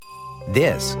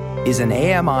This is an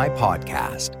AMI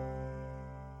podcast.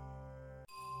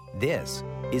 This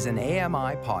is an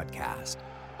AMI podcast.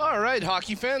 All right,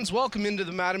 hockey fans, welcome into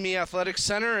the Mattamy Athletics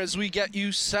Center as we get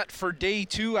you set for Day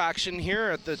 2 action here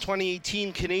at the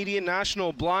 2018 Canadian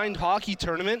National Blind Hockey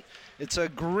Tournament. It's a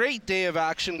great day of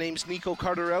action. Name's Nico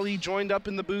Cardarelli, joined up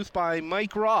in the booth by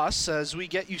Mike Ross as we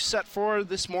get you set for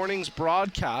this morning's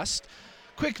broadcast.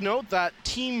 Quick note that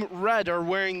Team Red are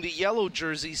wearing the yellow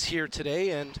jerseys here today,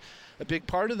 and a big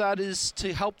part of that is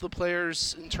to help the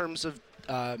players in terms of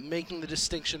making the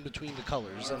distinction between the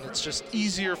colors, and it's just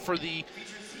easier for the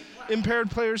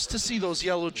impaired players to see those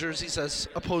yellow jerseys as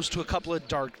opposed to a couple of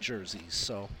dark jerseys.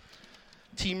 So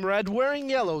Team Red wearing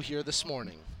yellow here this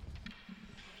morning.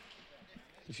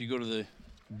 If you go to the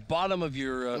bottom of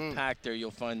your pack there,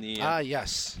 you'll find the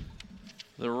yes,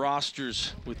 the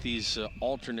rosters with these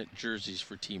alternate jerseys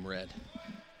for Team Red.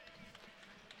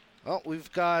 Well,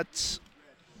 we've got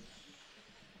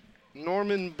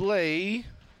Norman Blais.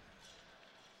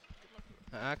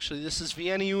 Actually, this is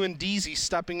Vianney Uendese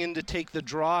stepping in to take the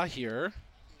draw here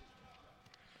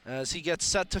as he gets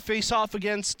set to face off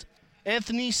against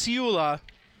Anthony Ciula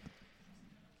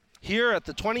here at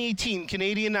the 2018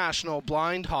 Canadian National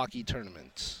Blind Hockey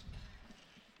Tournament.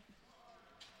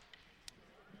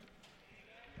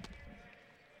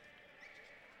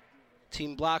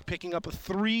 Team Black picking up a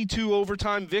 3-2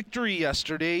 overtime victory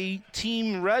yesterday.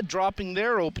 Team Red dropping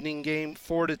their opening game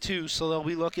 4-2, so they'll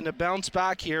be looking to bounce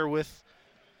back here with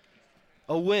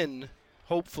a win,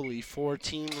 hopefully, for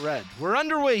Team Red. We're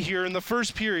underway here in the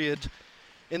first period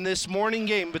in this morning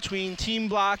game between Team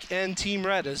Black and Team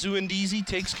Red as Uendese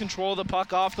takes control of the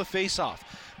puck off the face-off.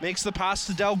 Makes the pass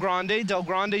to Del Grande. Del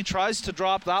Grande tries to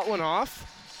drop that one off.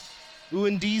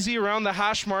 Uendese around the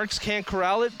hash marks, can't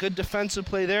corral it. Good defensive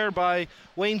play there by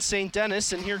Wayne St.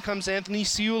 Dennis, and here comes Anthony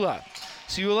Ciula.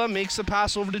 Ciula makes the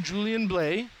pass over to Julien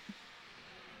Blais.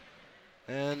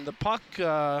 And the puck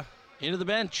into the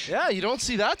bench. Yeah, you don't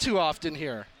see that too often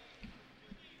here.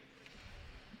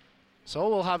 So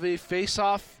we'll have a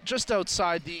face-off just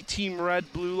outside the Team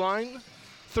Red blue line.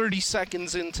 30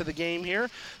 seconds into the game here.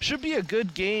 Should be a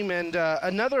good game and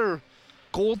another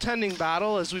goaltending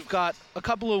battle as we've got a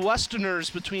couple of Westerners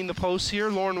between the posts here.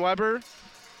 Lauren Weber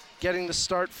getting the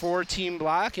start for Team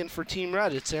Black, and for Team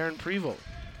Red, it's Aaron Prevost.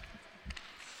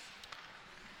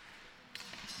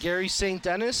 Gary St.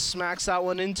 Dennis smacks that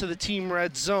one into the Team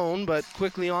Red zone, but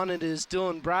quickly on it is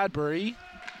Dylan Bradbury.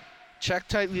 Check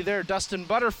tightly there. Dustin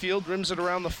Butterfield rims it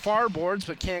around the far boards,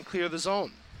 but can't clear the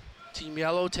zone. Team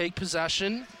Yellow take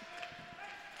possession.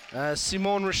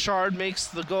 Simon Richard makes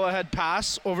the go-ahead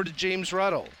pass over to James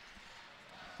Ruddle.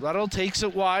 Ruddle takes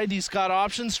it wide. He's got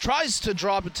options. Tries to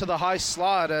drop it to the high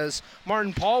slot as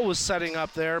Martin Paul was setting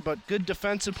up there, but good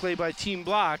defensive play by Team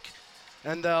Black.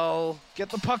 And they'll get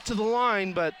the puck to the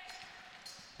line, but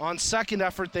on second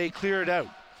effort, they clear it out.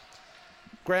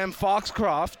 Graham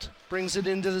Foxcroft brings it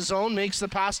into the zone, makes the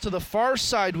pass to the far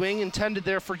side wing, intended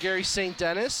there for Gary St.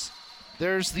 Dennis.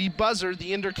 There's the buzzer,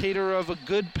 the indicator of a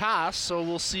good pass, so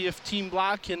we'll see if Team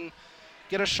Black can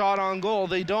get a shot on goal.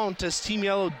 They don't, as Team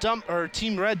Red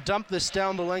dump this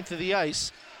down the length of the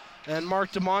ice, and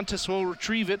Mark DeMontis will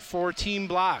retrieve it for Team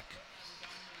Black.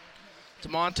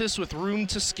 DeMontis with room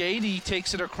to skate. He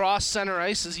takes it across center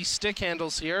ice as he stick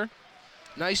handles here.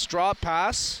 Nice drop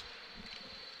pass.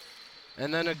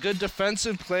 And then a good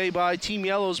defensive play by Team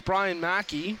Yellow's Brian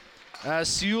Mackey as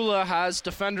Ciula has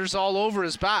defenders all over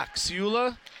his back.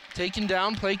 Ciula taken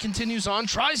down. Play continues on.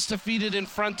 Tries to feed it in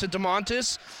front to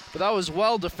DeMontis, but that was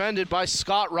well defended by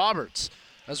Scott Roberts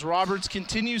as Roberts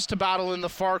continues to battle in the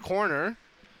far corner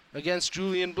against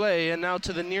Julien Blais, and now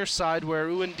to the near side where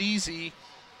Uendese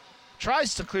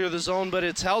tries to clear the zone, but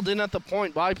it's held in at the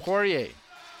point by Poirier.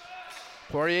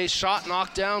 Poirier's shot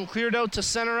knocked down, cleared out to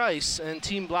center ice, and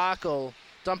Team Black will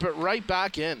dump it right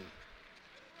back in.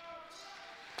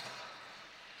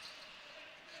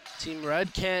 Team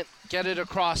Red can't get it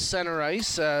across center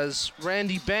ice as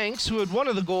Randy Banks, who had one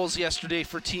of the goals yesterday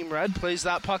for Team Red, plays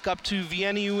that puck up to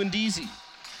Vianney Uendese.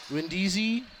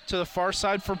 Uendese to the far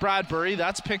side for Bradbury.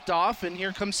 That's picked off, and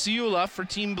here comes Ciula for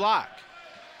Team Black.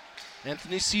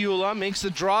 Anthony Ciula makes the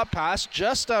drop pass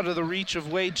just out of the reach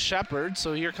of Wade Shepard,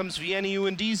 so here comes Vianney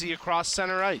Uendese across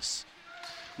center ice.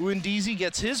 Uendese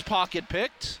gets his pocket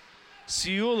picked.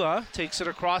 Ciula takes it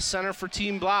across center for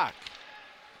Team Black.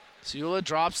 Ciula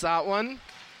drops that one.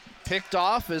 Picked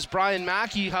off as Brian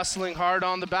Mackey, hustling hard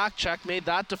on the back check, made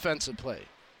that defensive play.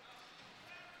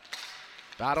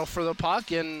 Battle for the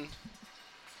puck, and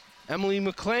Emily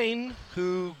McLean,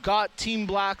 who got Team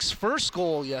Black's first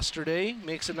goal yesterday,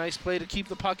 makes a nice play to keep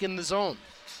the puck in the zone.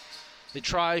 They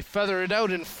try feather it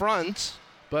out in front,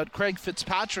 but Craig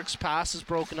Fitzpatrick's pass is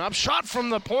broken up. Shot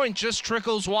from the point just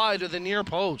trickles wide of the near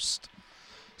post.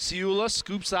 Ciula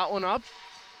scoops that one up.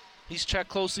 He's checked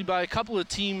closely by a couple of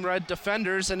Team Red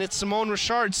defenders, and it's Simone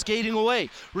Richard skating away.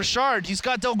 Richard, he's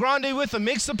got Del Grande with him,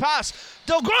 makes the pass.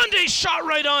 Del Grande shot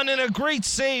right on, and a great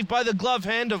save by the glove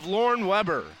hand of Lauren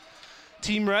Weber.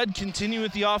 Team Red continue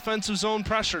with the offensive zone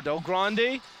pressure. Del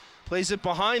Grande plays it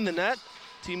behind the net.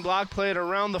 Team Black play it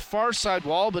around the far side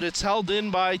wall, but it's held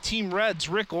in by Team Red's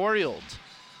Rick Orield.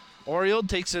 Orield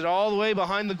takes it all the way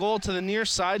behind the goal to the near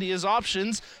side. He has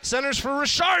options. Centers for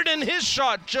Richard, and his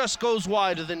shot just goes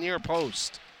wide of the near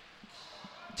post.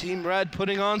 Team Red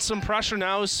putting on some pressure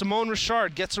now as Simone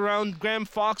Richard gets around Graham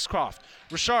Foxcroft.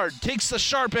 Richard takes the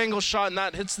sharp angle shot, and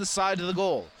that hits the side of the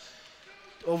goal.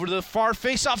 Over to the far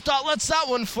face-off dot, lets that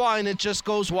one fly, and it just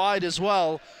goes wide as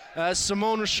well, as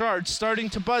Simone Richard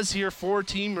starting to buzz here for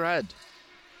Team Red.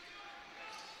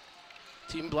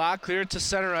 Team Black cleared to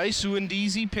center ice.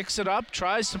 Uindizi picks it up,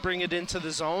 tries to bring it into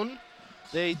the zone.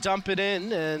 They dump it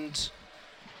in, and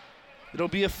it'll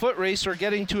be a foot race, or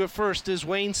getting to it first is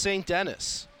Wayne St.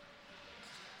 Denis.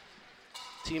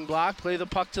 Team Black play the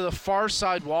puck to the far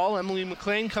side wall. Emily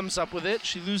McLean comes up with it.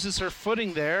 She loses her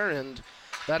footing there, and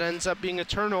that ends up being a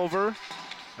turnover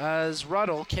as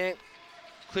Ruddle can't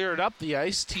clear it up the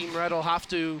ice. Team Red will have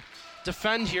to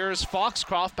defend here as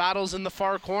Foxcroft battles in the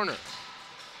far corner.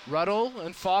 Ruddle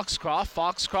and Foxcroft.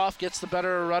 Foxcroft gets the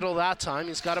better of Ruddle that time.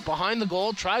 He's got it behind the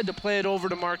goal, tried to play it over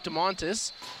to Mark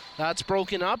DeMontis. That's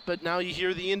broken up, but now you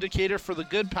hear the indicator for the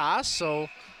good pass, so,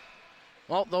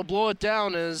 well, they'll blow it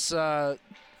down as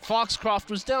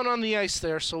Foxcroft was down on the ice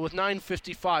there, so with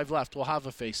 9:55 left, we'll have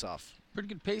a face-off. Pretty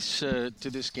good pace to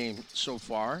this game so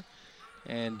far,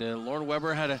 and Lauren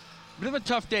Weber had a bit of a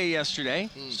tough day yesterday,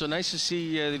 so nice to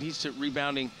see that he's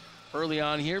rebounding early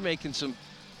on here, making some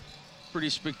pretty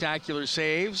spectacular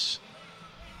saves.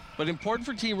 But important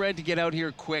for Team Red to get out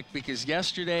here quick, because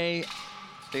yesterday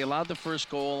they allowed the first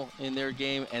goal in their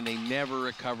game and they never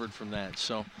recovered from that.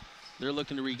 So they're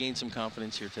looking to regain some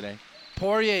confidence here today.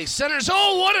 Poirier centers.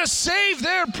 Oh, what a save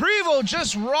there. Prevost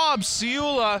just robbed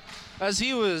Ciula as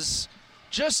he was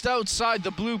just outside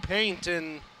the blue paint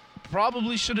and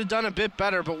probably should have done a bit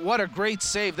better, but what a great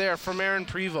save there from Aaron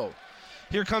Prevost.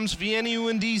 Here comes Vianney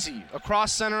Uindizi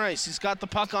across center ice. He's got the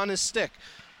puck on his stick.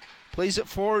 Plays it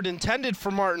forward, intended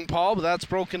for Martin Paul, but that's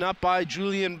broken up by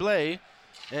Julian Blais.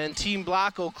 And Team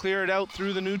Black will clear it out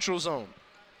through the neutral zone.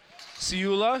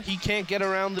 Ciula, he can't get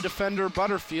around the defender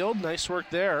Butterfield. Nice work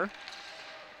there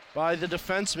by the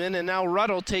defenseman. And now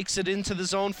Ruddle takes it into the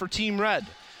zone for Team Red.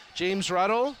 James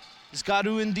Ruddle has got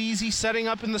Uindizi setting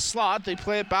up in the slot. They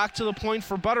play it back to the point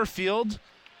for Butterfield.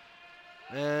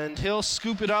 And he'll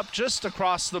scoop it up just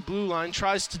across the blue line,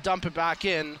 tries to dump it back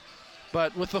in.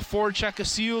 But with the forecheck of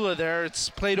Ciula there, it's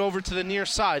played over to the near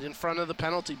side in front of the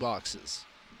penalty boxes.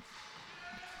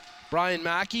 Brian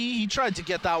Mackey, he tried to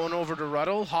get that one over to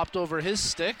Ruddle, hopped over his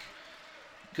stick.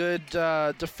 Good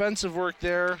defensive work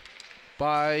there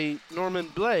by Norman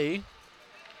Blais.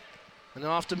 And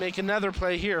they'll have to make another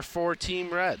play here for Team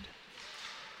Red.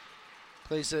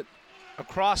 Plays it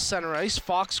across center ice.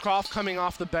 Foxcroft coming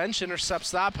off the bench,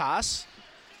 intercepts that pass.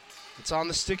 It's on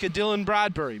the stick of Dylan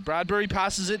Bradbury. Bradbury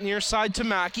passes it near side to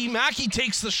Mackey. Mackey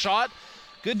takes the shot.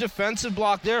 Good defensive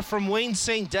block there from Wayne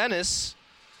St. Denis,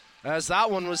 as that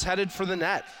one was headed for the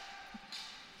net.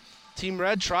 Team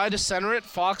Red tried to center it.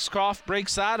 Foxcroft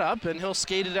breaks that up, and he'll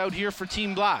skate it out here for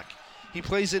Team Black. He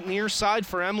plays it near side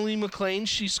for Emily McLean.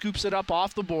 She scoops it up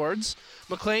off the boards.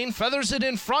 McLean feathers it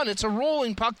in front. It's a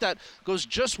rolling puck that goes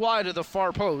just wide of the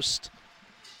far post.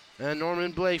 And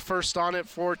Norman Blais first on it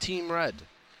for Team Red.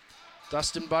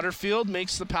 Dustin Butterfield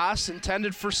makes the pass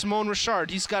intended for Simone Richard.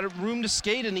 He's got room to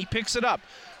skate, and he picks it up.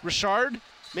 Richard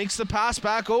makes the pass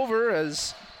back over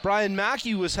as Brian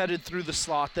Mackey was headed through the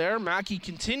slot there. Mackey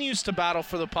continues to battle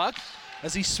for the puck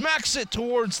as he smacks it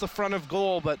towards the front of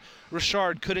goal, but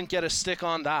Richard couldn't get a stick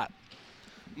on that.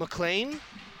 McLean,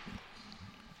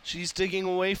 she's digging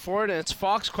away for it, and it's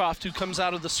Foxcroft who comes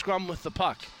out of the scrum with the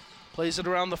puck. Plays it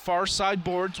around the far side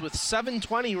boards with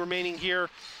 7:20 remaining here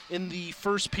in the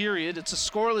first period. It's a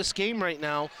scoreless game right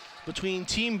now between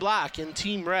Team Black and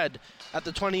Team Red at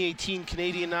the 2018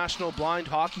 Canadian National Blind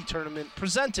Hockey Tournament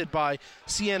presented by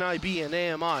CNIB and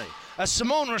AMI. As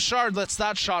Simone Richard lets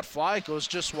that shot fly, it goes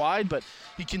just wide, but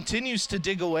he continues to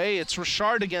dig away. It's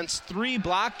Richard against 3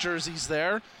 Black jerseys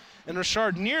there, and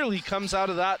Richard nearly comes out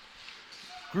of that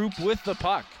group with the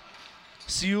puck.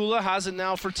 Ciula has it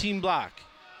now for Team Black.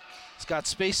 He's got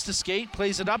space to skate,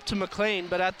 plays it up to McLean,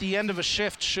 but at the end of a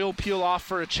shift, she'll peel off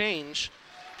for a change,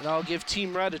 and that'll give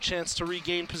Team Red a chance to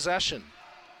regain possession.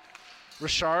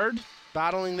 Richard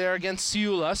battling there against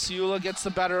Ciula. Ciula gets the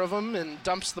better of him and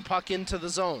dumps the puck into the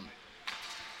zone.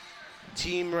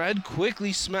 Team Red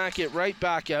quickly smack it right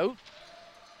back out.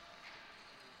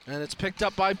 And it's picked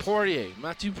up by Poirier.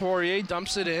 Mathieu Poirier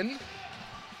dumps it in.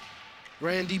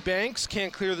 Randy Banks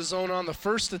can't clear the zone on the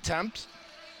first attempt.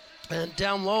 And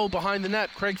down low behind the net,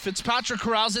 Craig Fitzpatrick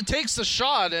corrals it, takes the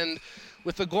shot, and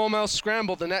with the goalmouth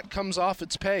scramble, the net comes off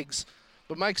its pegs.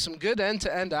 But Mike, some good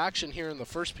end-to-end action here in the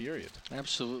first period.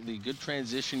 Absolutely. Good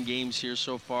transition games here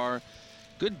so far.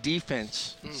 Good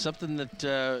defense. Something that,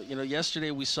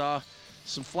 yesterday we saw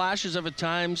some flashes of at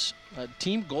times.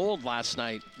 Team Gold last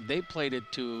night, they played it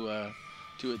to a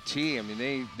T. I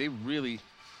mean, they really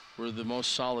were the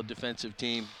most solid defensive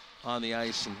team on the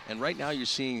ice. And right now you're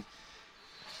seeing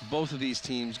both of these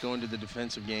teams go into the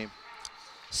defensive game.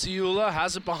 Ciula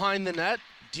has it behind the net,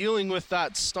 dealing with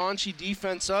that staunchy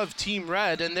defense of Team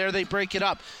Red, and there they break it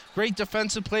up. Great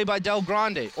defensive play by Del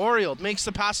Grande. Oriol makes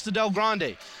the pass to Del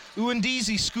Grande.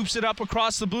 Uindizi scoops it up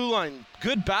across the blue line.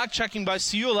 Good back checking by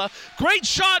Ciula. Great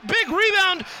shot, big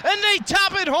rebound, and they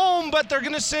tap it home, but they're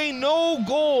going to say no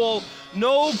goal,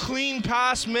 no clean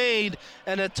pass made,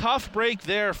 and a tough break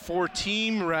there for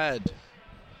Team Red.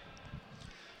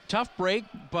 Tough break,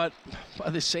 but by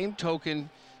the same token,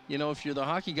 if you're the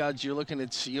hockey gods, you're looking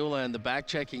at Ciula and the back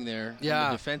checking there, and the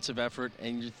defensive effort,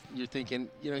 and you're thinking,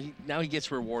 now he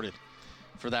gets rewarded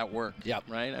for that work. Yep.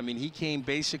 Right? I mean, he came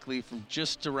basically from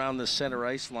just around the center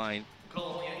ice line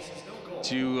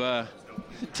to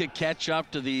catch up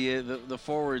to the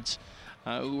forwards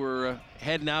who were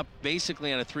heading up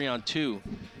basically on a 3-on-2,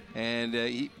 and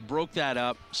he broke that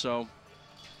up. So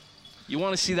you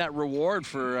want to see that reward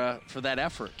for that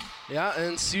effort. Yeah,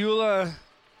 and Ciula,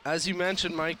 as you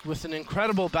mentioned, Mike, with an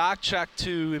incredible back check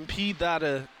to impede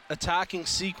that attacking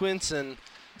sequence, and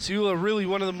Ciula really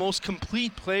one of the most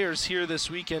complete players here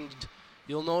this weekend.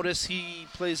 You'll notice he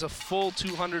plays a full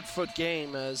 200-foot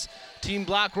game as Team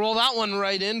Black roll that one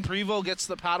right in. Prevost gets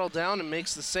the paddle down and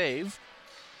makes the save.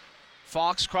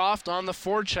 Foxcroft on the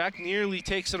forecheck nearly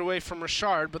takes it away from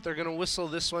Richard, but they're going to whistle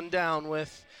this one down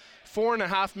with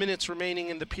 4.5 minutes remaining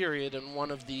in the period and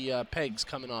one of the pegs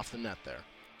coming off the net there.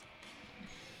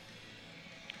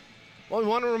 Well, we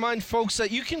want to remind folks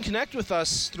that you can connect with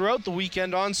us throughout the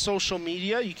weekend on social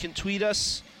media. You can tweet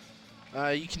us.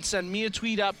 You can send me a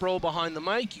tweet at Bro Behind the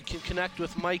Mic. You can connect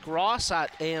with Mike Ross at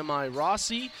AMI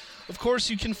Rossi. Of course,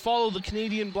 you can follow the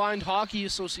Canadian Blind Hockey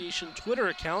Association Twitter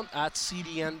account at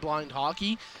CDN Blind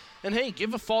Hockey. And hey,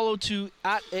 give a follow to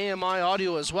at AMI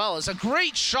Audio as well. It's a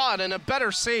great shot and a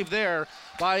better save there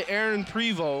by Aaron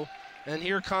Prevost. And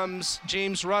here comes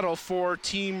James Ruddle for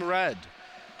Team Red.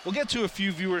 We'll get to a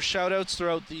few viewer shout-outs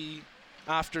throughout the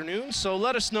afternoon, so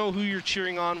let us know who you're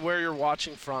cheering on, where you're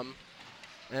watching from,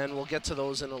 and we'll get to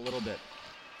those in a little bit.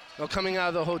 Now, coming out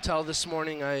of the hotel this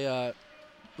morning, I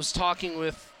was talking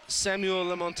with Samuel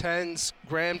Lamontaine's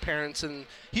grandparents, and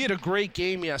he had a great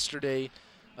game yesterday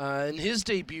in his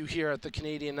debut here at the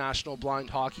Canadian National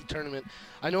Blind Hockey Tournament.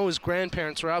 I know his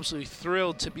grandparents were absolutely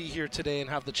thrilled to be here today and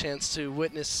have the chance to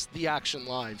witness the action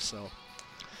live, so...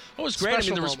 It was great. I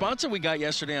mean, the response that we got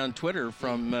yesterday on Twitter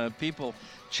from people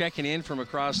checking in from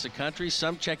across the country,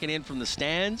 some checking in from the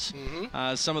stands,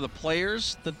 some of the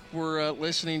players that were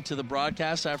listening to the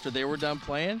broadcast after they were done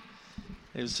playing.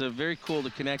 It was very cool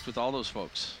to connect with all those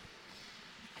folks.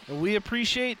 And we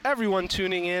appreciate everyone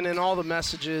tuning in and all the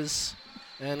messages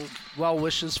and well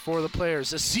wishes for the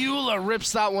players. As Ciula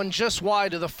rips that one just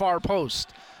wide of the far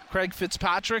post. Craig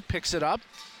Fitzpatrick picks it up.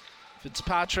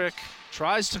 Fitzpatrick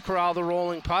tries to corral the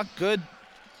rolling puck. Good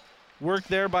work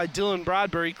there by Dylan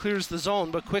Bradbury. Clears the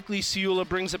zone, but quickly Ciula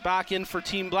brings it back in for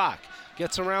Team Black.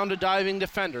 Gets around a diving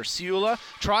defender. Ciula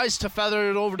tries to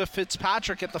feather it over to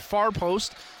Fitzpatrick at the far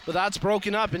post, but that's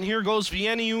broken up, and here goes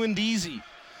Vianney Uindizi.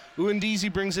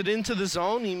 Uindizi brings it into the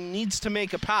zone. He needs to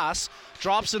make a pass.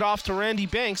 Drops it off to Randy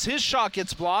Banks. His shot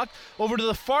gets blocked. Over to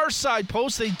the far side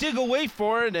post. They dig away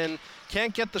for it and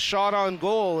can't get the shot on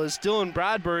goal as Dylan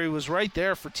Bradbury was right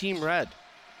there for Team Red.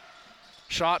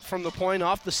 Shot from the point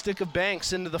off the stick of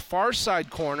Banks into the far side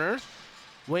corner.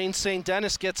 Wayne St.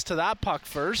 Dennis gets to that puck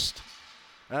first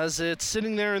as it's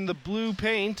sitting there in the blue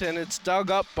paint, and it's dug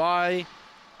up by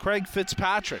Craig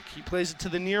Fitzpatrick. He plays it to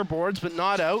the near boards, but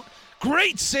not out.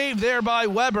 Great save there by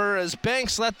Weber as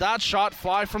Banks let that shot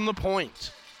fly from the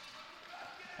point.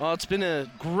 Well, it's been a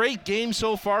great game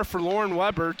so far for Lauren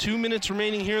Weber. 2 minutes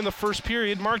remaining here in the first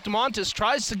period. Mark DeMontis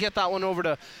tries to get that one over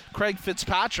to Craig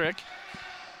Fitzpatrick.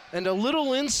 And a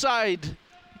little inside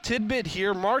tidbit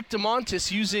here, Mark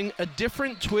DeMontis using a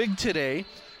different twig today.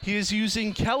 He is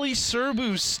using Kelly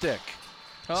Serbu's stick.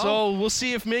 So we'll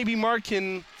see if maybe Mark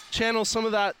can channel some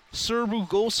of that Serbu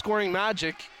goal-scoring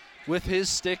magic with his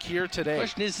stick here today. The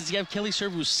question is, does he have Kelly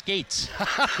Serbu's skates?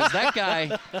 Because that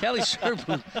guy, Kelly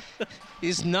Serbu,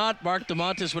 is not Mark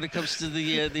DeMontis when it comes to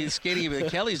the skating.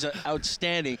 But Kelly's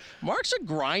outstanding. Mark's a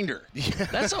grinder.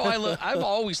 That's how I look. I've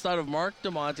always thought of Mark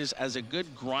DeMontis as a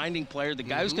good grinding player. The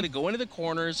guy who's going to go into the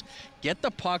corners, get the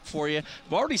puck for you.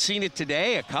 I've already seen it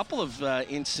today. A couple of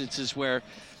instances where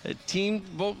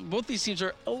both these teams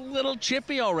are a little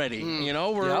chippy already. You know,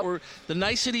 we're the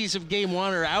niceties of game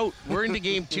one are out. We're into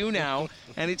game two now,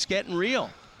 and it's getting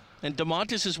real. And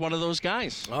DeMontis is one of those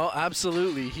guys. Oh,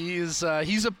 absolutely. He's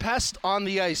a pest on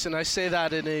the ice, and I say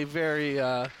that in a very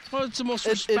well, it's the most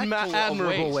respectful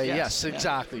admirable way. Yes,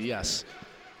 exactly. Yes.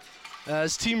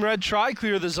 As Team Red try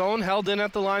clear the zone, held in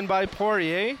at the line by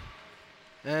Poirier,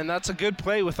 and that's a good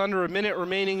play with under a minute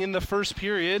remaining in the first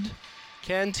period.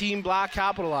 Can Team Black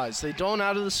capitalize? They don't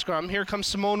out of the scrum. Here comes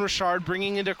Simone Richard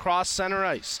bringing it across center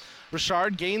ice.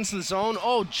 Richard gains the zone.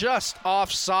 Oh, just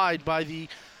offside by the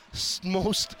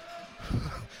most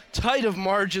tight of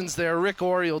margins there. Rick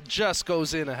Oriel just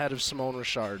goes in ahead of Simone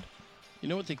Richard. You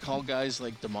know what they call guys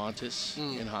like DeMontis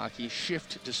in hockey?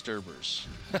 Shift disturbers.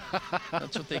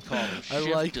 That's what they call them. Shift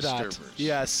I like disturbers. that.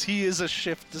 Yes, he is a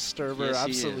shift disturber. Yes,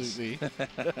 absolutely.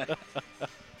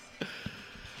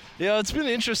 Yeah, it's been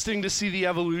interesting to see the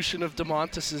evolution of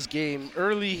DeMontis' game.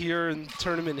 Early here in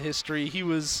tournament history, he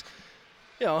was,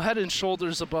 head and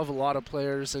shoulders above a lot of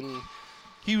players, and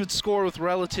he would score with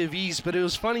relative ease. But it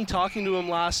was funny talking to him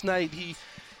last night. He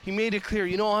made it clear,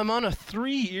 I'm on a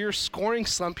 3-year scoring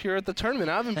slump here at the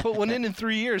tournament. I haven't put one in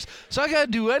 3 years, so I got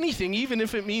to do anything, even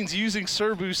if it means using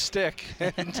Serbu's stick.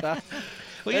 And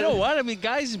well, you know what? I mean,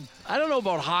 guys, I don't know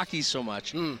about hockey so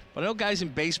much, but I know guys in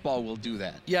baseball will do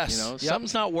that. Yes.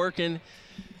 Something's not working.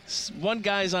 One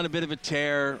guy's on a bit of a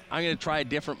tear. I'm going to try a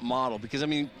different model because,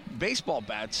 baseball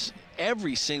bats,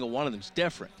 every single one of them is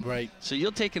different. Right. So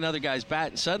you'll take another guy's bat,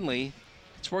 and suddenly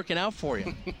it's working out for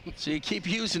you. So you keep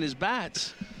using his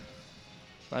bats.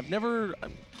 I've never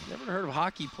heard of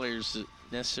hockey players that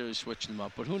necessarily switching them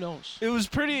up, but who knows? It was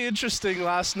pretty interesting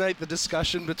last night, the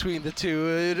discussion between the two.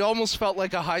 It almost felt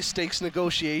like a high-stakes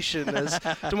negotiation as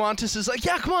DeMontis is like,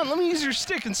 yeah, come on, let me use your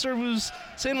stick. And Serbu's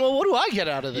saying, well, what do I get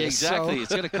out of this? Yeah, exactly. So,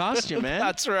 it's going to cost you, man.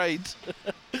 That's right.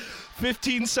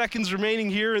 15 seconds remaining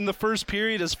here in the first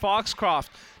period as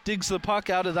Foxcroft digs the puck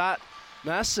out of that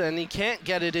mess, and he can't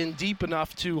get it in deep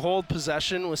enough to hold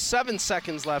possession with 7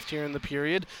 seconds left here in the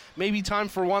period. Maybe time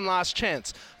for one last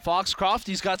chance. Foxcroft,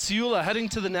 he's got Ciula heading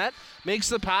to the net, makes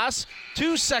the pass,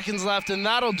 2 seconds left, and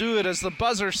that'll do it as the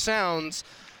buzzer sounds.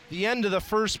 The end of the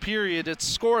first period.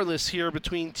 It's scoreless here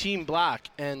between Team Black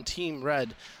and Team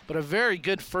Red, but a very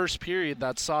good first period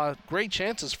that saw great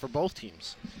chances for both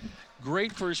teams.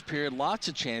 Great first period, lots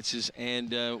of chances,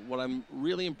 and what I'm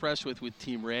really impressed with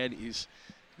Team Red is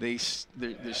they're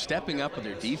stepping up with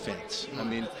their defense.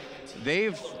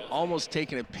 They've almost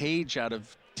taken a page out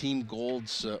of Team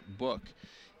Gold's book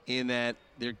in that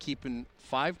they're keeping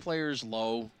 5 players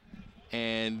low,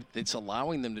 and it's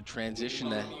allowing them to transition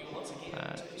that,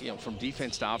 from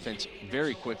defense to offense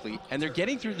very quickly. And they're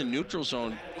getting through the neutral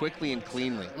zone quickly and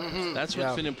cleanly. That's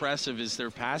what's been impressive is their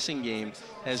passing game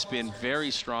has been very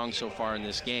strong so far in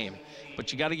this game.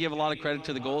 But you got to give a lot of credit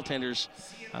to the goaltenders.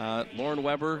 Lauren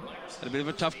Weber had a bit of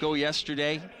a tough go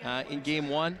yesterday in game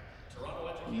one.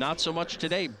 Not so much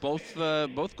today. Both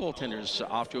goaltenders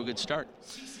off to a good start.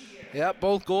 Yeah,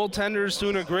 both goaltenders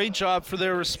doing a great job for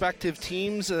their respective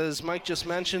teams. As Mike just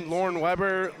mentioned, Lauren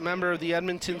Weber, member of the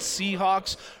Edmonton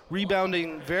Seahawks,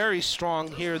 rebounding very strong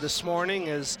here this morning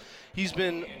as he's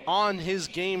been on his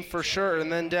game for sure. And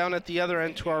then down at the other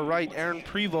end to our right, Aaron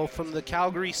Prevost from the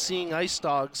Calgary Seeing Ice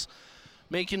Dogs,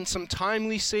 making some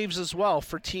timely saves as well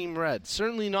for Team Red.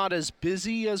 Certainly not as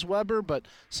busy as Weber, but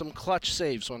some clutch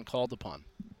saves when called upon.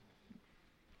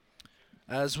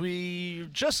 As we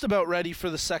just about ready for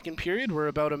the second period, we're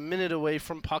about a minute away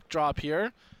from puck drop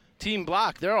here. Team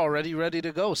Black, they're already ready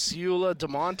to go. Ciula,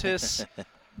 DeMontis, a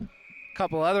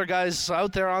couple other guys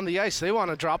out there on the ice. They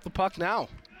want to drop the puck now.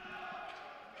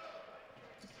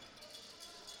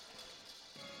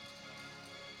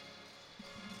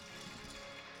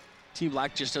 Team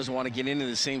Black just doesn't want to get into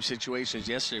the same situation as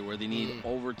yesterday where they need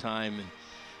overtime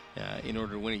and in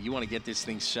order to win it. You want to get this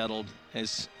thing settled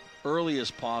as early as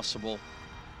possible,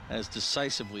 as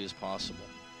decisively as possible.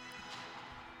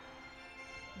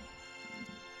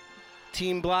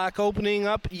 Team Black opening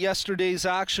up yesterday's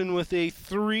action with a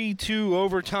 3-2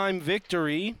 overtime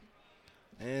victory.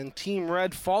 And Team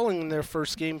Red falling in their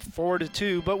first game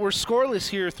 4-2. But we're scoreless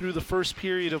here through the first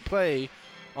period of play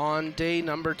on day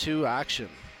number 2 action.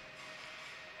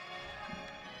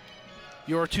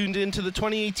 You're tuned into the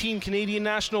 2018 Canadian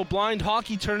National Blind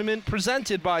Hockey Tournament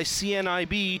presented by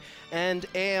CNIB and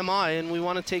AMI, and we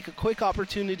want to take a quick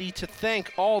opportunity to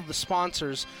thank all the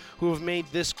sponsors who have made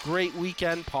this great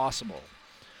weekend possible.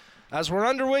 As we're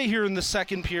underway here in the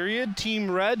second period,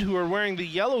 Team Red, who are wearing the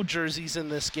yellow jerseys in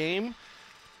this game,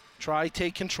 try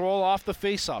take control off the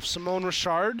faceoff. Simone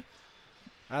Richard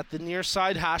at the near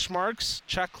side hash marks,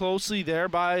 checked closely there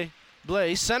by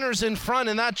Blaze. Centers in front,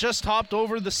 and that just hopped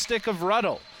over the stick of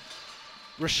Ruddle.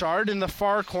 Richard in the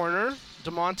far corner.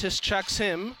 DeMontis checks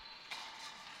him.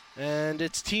 And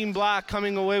it's Team Black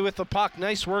coming away with the puck.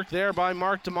 Nice work there by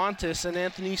Mark DeMontis and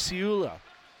Anthony Ciula.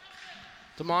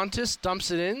 DeMontis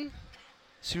dumps it in.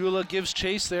 Ciula gives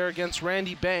chase there against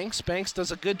Randy Banks. Banks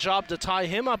does a good job to tie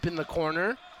him up in the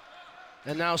corner.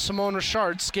 And now Simone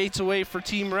Richard skates away for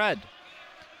Team Red.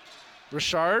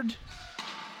 Richard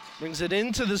brings it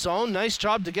into the zone. Nice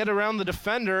job to get around the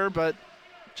defender, but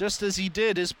just as he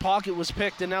did, his pocket was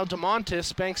picked, and now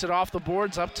DeMontis banks it off the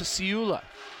boards up to Ciula.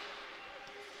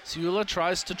 Ciula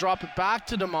tries to drop it back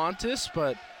to DeMontis,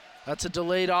 but that's a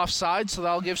delayed offside, so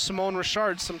that'll give Simone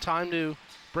Richard some time to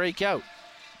break out.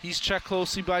 He's checked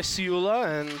closely by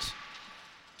Ciula, and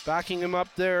backing him up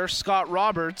there, Scott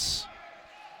Roberts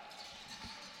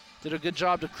did a good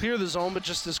job to clear the zone, but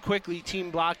just as quickly,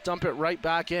 Team Black dump it right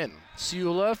back in.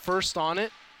 Ciula first on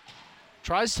it.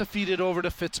 Tries to feed it over to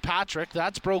Fitzpatrick.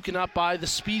 That's broken up by the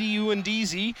speedy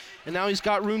Uendisi, and now he's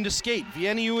got room to skate.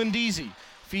 Vienna Uendisi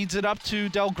feeds it up to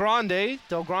Del Grande.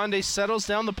 Del Grande settles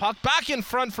down the puck. Back in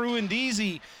front for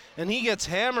Uendisi, and he gets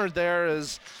hammered there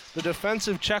as the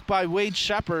defensive check by Wade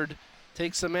Shepard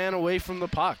takes the man away from the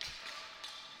puck.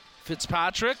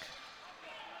 Fitzpatrick.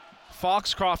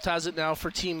 Foxcroft has it now for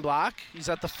Team Black. He's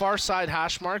at the far side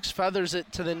hash marks, feathers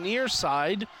it to the near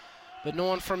side, but no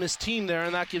one from his team there,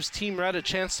 and that gives Team Red a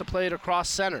chance to play it across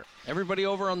center. Everybody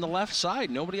over on the left side,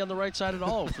 nobody on the right side at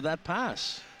all for that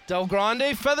pass. Del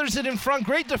Grande feathers it in front,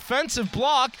 great defensive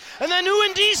block, and then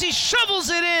Uendisi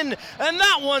shovels it in, and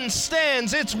that one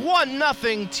stands. It's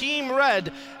 1-0 Team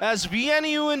Red as Vienna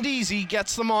Uendisi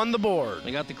gets them on the board.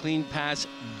 They got the clean pass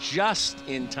just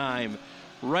in time,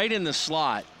 right in the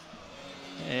slot,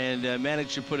 and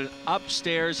managed to put it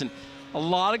upstairs. And a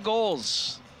lot of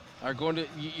goals are going to,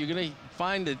 you're going to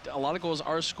find that a lot of goals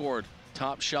are scored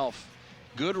top shelf.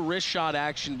 Good wrist shot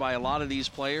action by a lot of these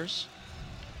players.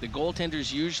 The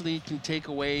goaltenders usually can take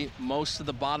away most of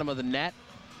the bottom of the net.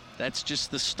 That's just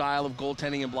the style of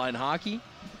goaltending in blind hockey.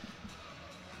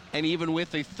 And even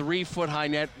with a 3-foot high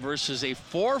net versus a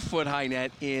 4-foot high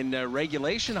net in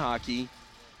regulation hockey,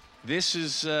 this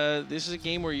is a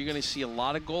game where you're going to see a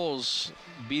lot of goals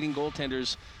beating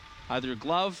goaltenders, either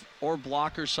glove or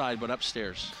blocker side, but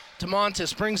upstairs.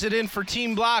 DeMontis brings it in for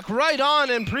Team Black, right on,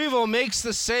 and Prevost makes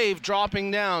the save, dropping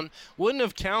down. Wouldn't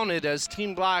have counted as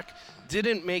Team Black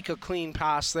didn't make a clean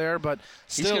pass there, but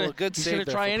still a good save. He's going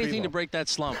to try anything to break that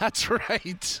slump. That's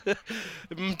right.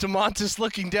 DeMontis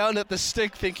looking down at the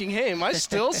stick thinking, hey, am I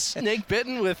still snake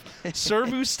bitten with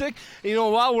Servu's stick? You know,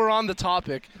 while we're on the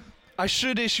topic, I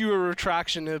should issue a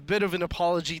retraction, a bit of an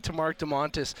apology to Mark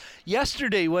DeMontis.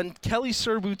 Yesterday, when Kelly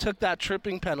Servu took that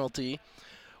tripping penalty,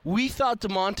 we thought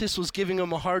DeMontis was giving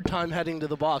him a hard time heading to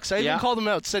the box. I even called him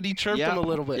out, said he chirped him a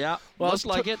little bit. Yeah, well, looked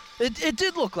like it. It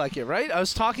did look like it, right? I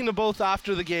was talking to both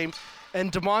after the game,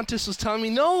 and DeMontis was telling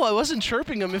me, no, I wasn't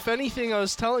chirping him. If anything, I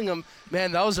was telling him,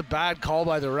 man, that was a bad call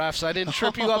by the refs. I didn't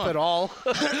trip you up at all.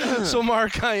 So,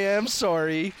 Mark, I am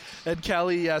sorry. And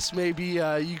Kelly, yes, maybe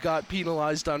you got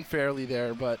penalized unfairly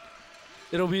there, but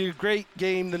it'll be a great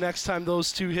game the next time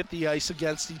those two hit the ice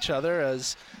against each other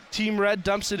as Team Red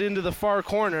dumps it into the far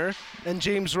corner, and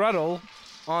James Ruddle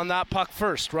on that puck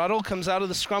first. Ruddle comes out of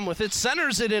the scrum with it,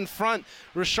 centers it in front.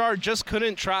 Richard just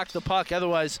couldn't track the puck,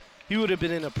 otherwise he would have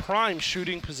been in a prime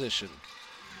shooting position.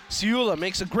 Ciula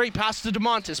makes a great pass to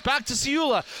DeMontis. Back to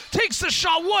Ciula, takes the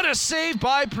shot. What a save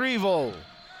by Prevost.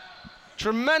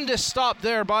 Tremendous stop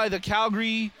there by the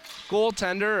Calgary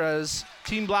goaltender as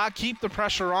Team Black keep the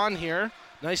pressure on here.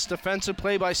 Nice defensive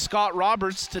play by Scott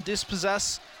Roberts to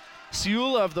dispossess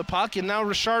Ciula of the puck, and now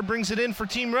Richard brings it in for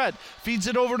Team Red. Feeds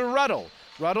it over to Ruddle.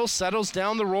 Ruddle settles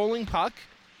down the rolling puck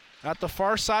at the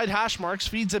far side hash marks,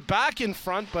 feeds it back in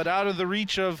front, but out of the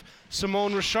reach of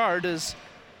Simone Richard as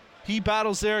he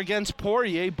battles there against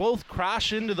Poirier. Both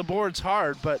crash into the boards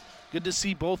hard, but good to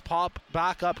see both pop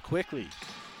back up quickly.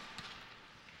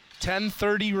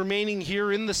 10:30 remaining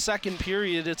here in the second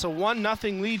period. It's a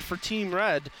 1-0 lead for Team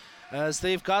Red as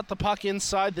they've got the puck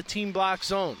inside the Team Black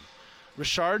zone.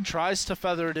 Richard tries to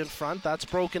feather it in front. That's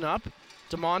broken up.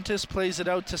 DeMontis plays it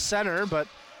out to center, but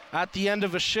at the end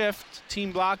of a shift,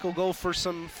 Team Black will go for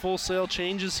some full sail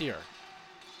changes here.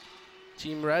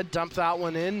 Team Red dumped that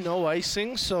one in, no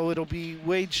icing, so it'll be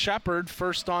Wade Shepard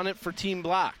first on it for Team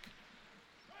Black.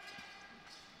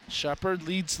 Shepard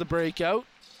leads the breakout.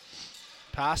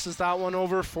 Passes that one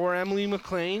over for Emily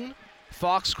McLean.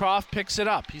 Foxcroft picks it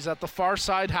up. He's at the far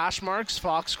side hash marks.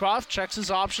 Foxcroft checks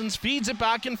his options, feeds it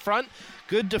back in front.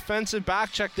 Good defensive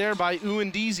back check there by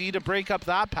Uwindizi to break up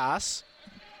that pass,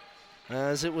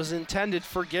 as it was intended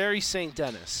for Gary St.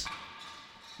 Denis.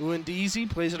 Uwindizi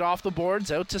plays it off the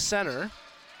boards out to center.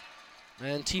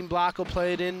 And Team Black will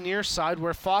play it in near side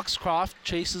where Foxcroft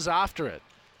chases after it.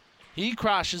 He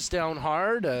crashes down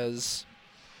hard as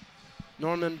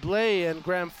Norman Blais and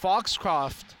Graham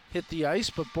Foxcroft hit the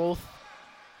ice, but both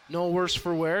no worse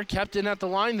for wear. Kept in at the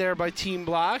line there by Team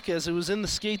Black as it was in the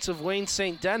skates of Wayne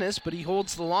St. Denis, but he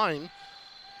holds the line.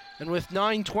 And with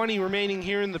 9:20 remaining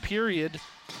here in the period,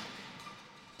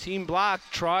 Team Black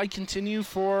continue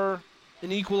for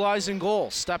an equalizing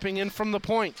goal. Stepping in from the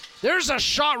point. There's a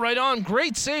shot right on.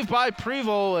 Great save by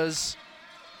Prevost, as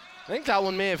I think that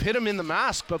one may have hit him in the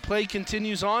mask, but play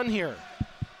continues on here.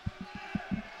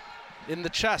 In the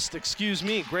chest, excuse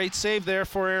me. Great save there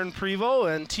for Aaron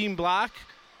Prevost, and Team Black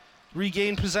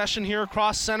regain possession here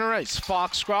across center ice.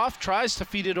 Foxcroft tries to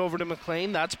feed it over to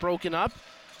McLean. That's broken up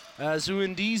as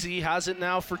Uwindizi has it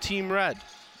now for Team Red.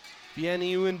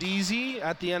 Vianney Uwindizi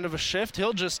at the end of a shift.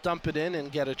 He'll just dump it in and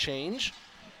get a change.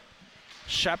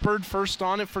 Shepard first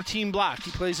on it for Team Black.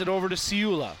 He plays it over to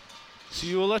Ciula.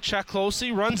 Ciula check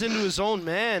closely, runs into his own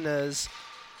man as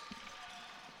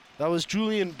that was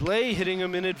Julian Blais hitting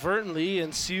him inadvertently,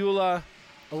 and Ciula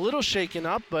a little shaken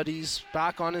up, but he's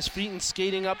back on his feet and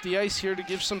skating up the ice here to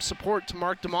give some support to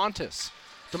Mark DeMontis.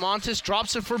 DeMontis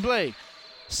drops it for Blais.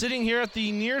 Sitting here at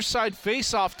the near side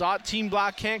face-off dot, Team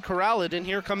Black can't corral it, and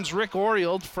here comes Rick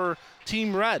Orield for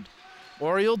Team Red.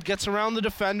 Orield gets around the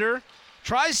defender,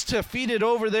 tries to feed it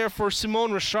over there for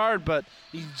Simon Richard, but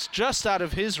he's just out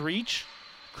of his reach.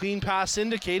 Clean pass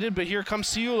indicated, but here comes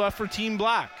Ciula for Team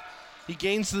Black. He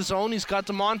gains the zone. He's got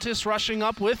DeMontis rushing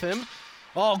up with him.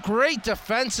 Oh, great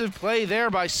defensive play there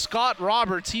by Scott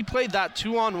Roberts. He played that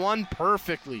 2-on-1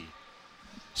 perfectly.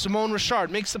 Simone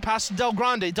Richard makes the pass to Del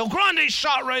Grande. Del Grande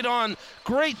shot right on.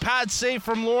 Great pad save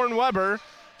from Lauren Weber.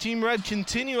 Team Red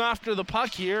continue after the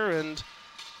puck here, and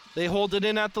they hold it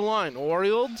in at the line.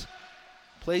 Orield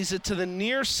plays it to the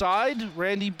near side.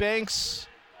 Randy Banks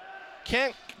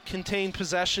can't contain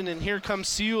possession, and here comes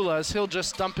Ciula as he'll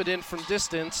just dump it in from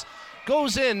distance.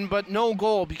 Goes in, but no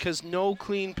goal because no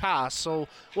clean pass. So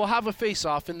we'll have a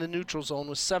face-off in the neutral zone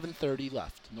with 7:30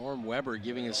 left. Norm Weber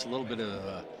giving us a little bit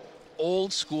of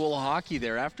old school hockey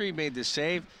there. After he made the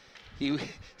save, he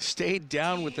stayed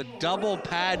down with a double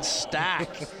pad stack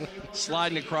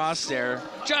sliding across there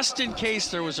just in case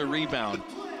there was a rebound,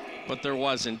 but there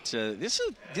wasn't.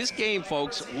 This game,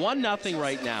 folks, 1-0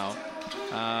 right now.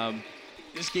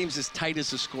 This game's as tight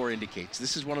as the score indicates.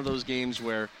 This is one of those games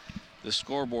where the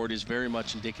scoreboard is very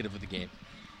much indicative of the game.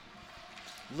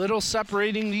 Little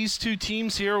separating these two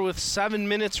teams here with 7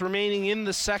 minutes remaining in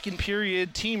the second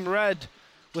period. Team Red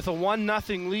with a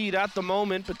 1-0 lead at the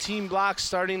moment, but Team Black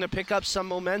starting to pick up some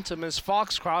momentum as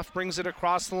Foxcroft brings it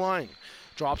across the line.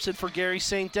 Drops it for Gary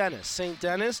St. Denis. St.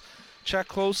 Denis check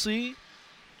closely,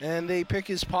 and they pick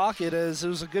his pocket as it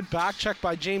was a good back check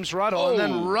by James Ruddle, and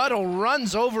then Ruddle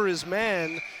runs over his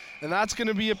man, and that's going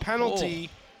to be a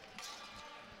penalty.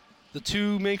 The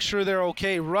two make sure they're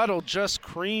okay. Ruddle just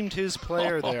creamed his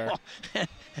player there.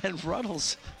 And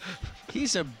Ruddle's,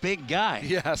 he's a big guy.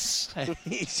 Yes.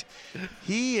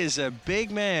 he is a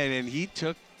big man, and he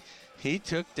took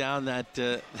down that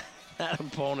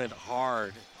opponent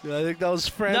hard. Yeah, I think that was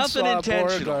Francois Nothing intentional.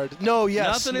 Beauregard. No,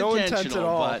 yes, Nothing no intentional, intent at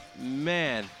all. But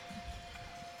man,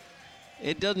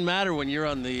 it doesn't matter when you're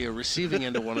on the receiving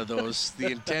end of one of those. The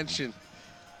intention.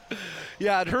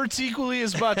 Yeah, it hurts equally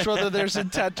as much whether there's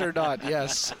intent or not,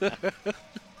 yes.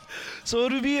 So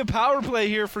it would be a power play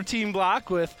here for Team Black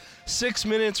with 6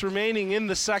 minutes remaining in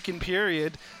the second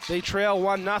period. They trail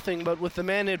 1-0, but with the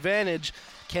man advantage,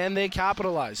 can they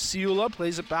capitalize? Ciula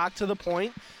plays it back to the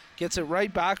point, gets it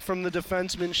right back from the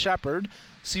defenseman Shepard.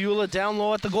 Ciula down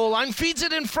low at the goal line, feeds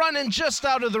it in front and just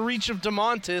out of the reach of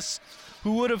DeMontis,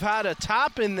 who would have had a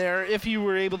tap in there if he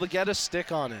were able to get a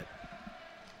stick on it.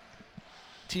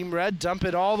 Team Red dump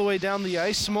it all the way down the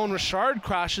ice. Simone Richard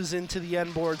crashes into the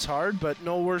end boards hard, but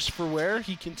no worse for wear.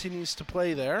 He continues to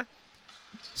play there.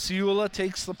 Ciula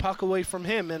takes the puck away from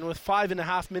him, and with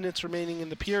 5.5 minutes remaining in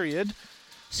the period,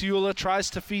 Ciula tries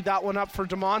to feed that one up for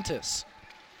DeMontis.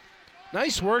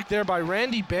 Nice work there by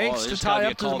Randy Banks to tie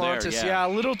up to DeMontis. Yeah, a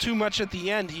little too much at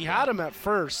the end. He had him at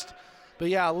first, but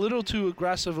yeah, a little too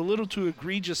aggressive, a little too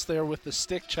egregious there with the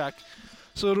stick check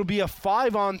So it'll be a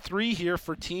 5-on-3 here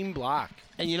for Team Black.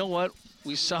 And you know what?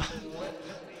 We saw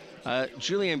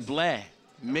Julien Blais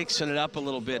mixing it up a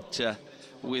little bit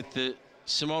with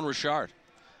Simone Richard,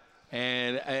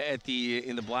 and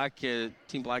in the black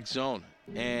Team Black zone,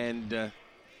 and a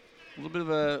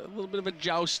little bit of a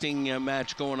jousting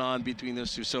match going on between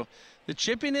those two. So the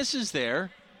chippiness is there.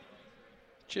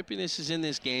 Chippiness is in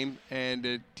this game,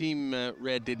 and Team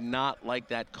Red did not like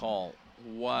that call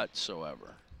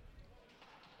whatsoever.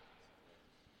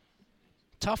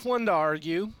 Tough one to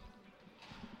argue.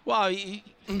 Well,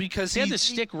 because he had the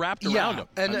stick wrapped around him.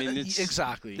 And I mean,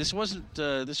 exactly. This wasn't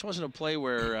a play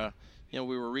where we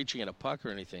were reaching at a puck or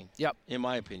anything. Yep. In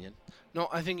my opinion. No,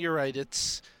 I think you're right.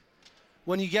 It's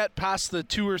when you get past the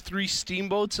 2 or 3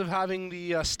 steamboats of having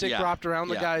the stick wrapped around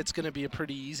the guy, it's going to be a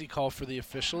pretty easy call for the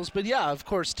officials. But yeah, of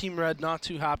course, Team Red not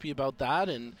too happy about that,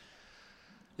 and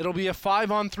it'll be a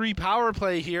 5-on-3 power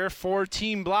play here for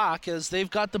Team Black as they've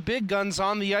got the big guns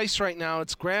on the ice right now.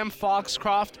 It's Graham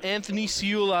Foxcroft, Anthony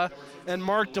Ciula, and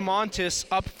Mark DeMontis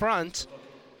up front.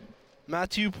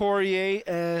 Mathieu Poirier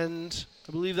and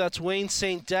I believe that's Wayne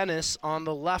St. Dennis on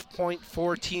the left point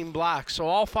for Team Black. So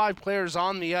all 5 players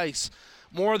on the ice,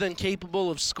 more than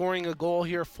capable of scoring a goal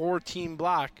here for Team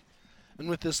Black. And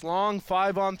with this long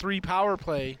 5-on-3 power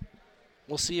play,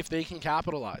 we'll see if they can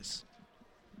capitalize.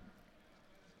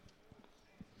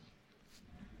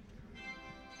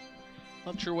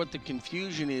 Not sure what the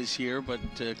confusion is here, but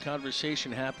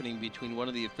conversation happening between one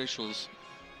of the officials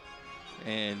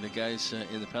and the guys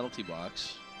in the penalty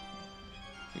box.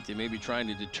 I think they may be trying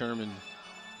to determine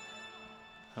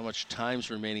how much time's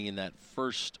remaining in that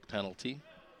first penalty.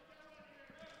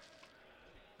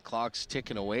 Clock's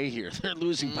ticking away here. They're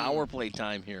losing power play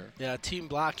time here. Yeah, Team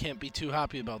Black can't be too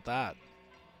happy about that.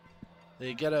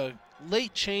 They get a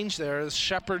late change there as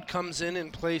Shepard comes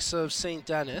in place of St.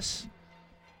 Dennis.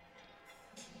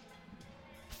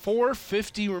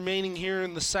 4:50 remaining here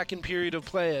in the second period of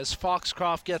play as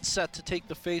Foxcroft gets set to take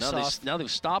the face-off. Now they've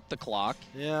stopped the clock.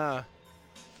 Yeah.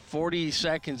 40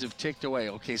 seconds have ticked away.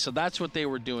 Okay, so that's what they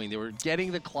were doing. They were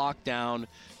getting the clock down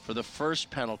for the first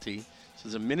penalty. So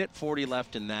there's 1:40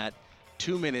 left in that,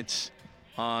 2 minutes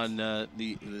on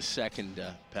the second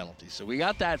penalty. So we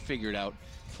got that figured out.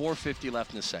 4:50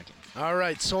 left in the second. All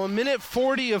right, so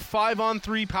 1:40 of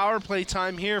 5-on-3 power play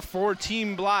time here for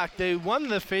Team Black. They won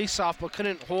the face-off but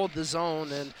couldn't hold the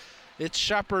zone, and it's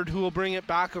Shepard who will bring it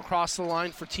back across the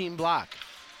line for Team Black.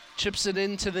 Chips it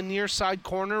into the near side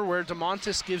corner where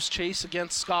DeMontis gives chase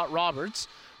against Scott Roberts.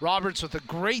 Roberts with a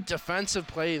great defensive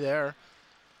play there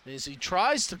as he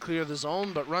tries to clear the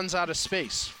zone but runs out of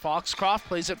space. Foxcroft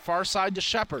plays it far side to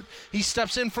Shepard. He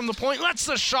steps in from the point, lets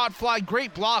the shot fly.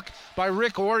 Great block by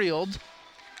Rick Oriold.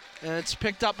 And it's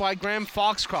picked up by Graham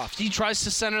Foxcroft. He tries to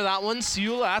center that one.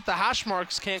 Ciula at the hash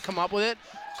marks can't come up with it.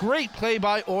 Great play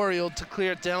by Oriold to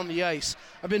clear it down the ice.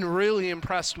 I've been really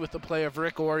impressed with the play of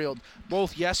Rick Oriold,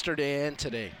 both yesterday and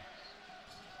today.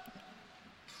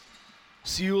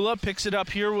 Ciula picks it up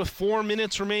here with 4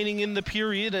 minutes remaining in the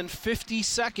period and 50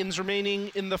 seconds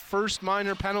remaining in the first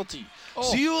minor penalty.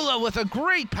 Ciula with a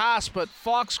great pass, but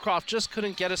Foxcroft just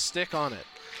couldn't get a stick on it.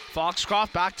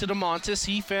 Foxcroft back to DeMontis.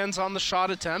 He fans on the shot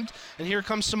attempt. And here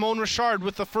comes Simone Richard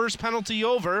with the first penalty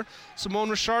over. Simone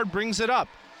Richard brings it up.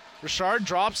 Richard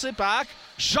drops it back.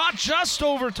 Shot just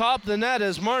over top the net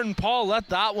as Martin Paul let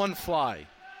that one fly.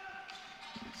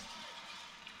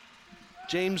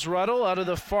 James Ruddle out of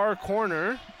the far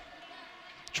corner.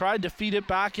 Tried to feed it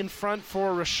back in front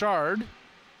for Richard.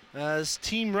 As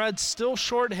Team Red still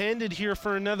short-handed here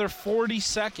for another 40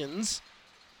 seconds.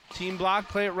 Team Black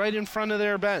play it right in front of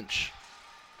their bench.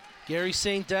 Gary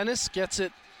St. Dennis gets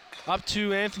it up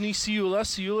to Anthony Ciula.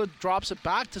 Ciula drops it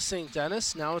back to St.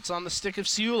 Dennis. Now it's on the stick of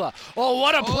Ciula. Oh,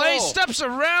 what a play. Steps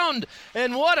around.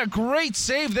 And what a great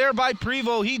save there by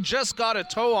Prevost. He just got a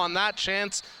toe on that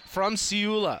chance from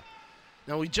Ciula.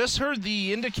 Now we just heard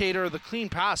the indicator of the clean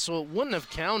pass, so it wouldn't have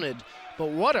counted. But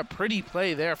what a pretty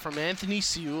play there from Anthony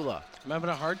Ciula. I'm having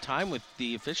a hard time with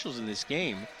the officials in this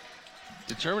game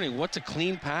determining what's a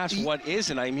clean pass, what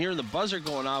isn't. I'm hearing the buzzer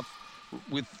going off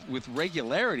with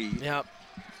regularity. Yeah,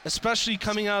 especially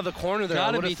coming out of the corner there.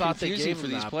 I would have thought they gave for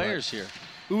these players here.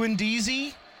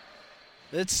 Uwendizi,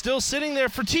 it's still sitting there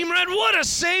for Team Red. What a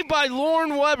save by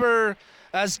Lorne Weber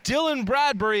as Dylan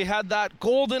Bradbury had that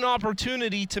golden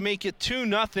opportunity to make it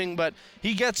 2-0, but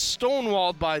he gets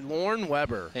stonewalled by Lorne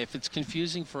Weber. Hey, if it's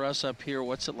confusing for us up here,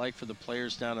 what's it like for the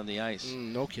players down on the ice?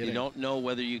 No kidding. You don't know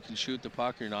whether you can shoot the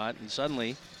puck or not, and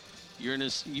suddenly you're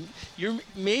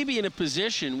maybe in a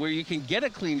position where you can get a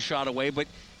clean shot away, but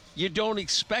you don't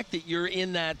expect that you're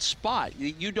in that spot.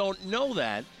 You don't know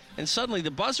that, and suddenly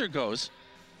the buzzer goes,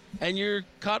 and you're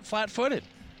caught flat-footed.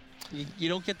 You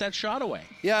don't get that shot away.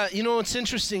 Yeah, it's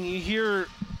interesting. You hear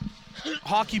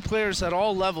hockey players at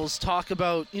all levels talk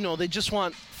about, they just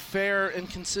want fair and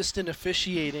consistent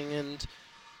officiating, and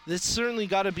it's certainly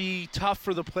got to be tough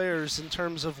for the players in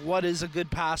terms of what is a good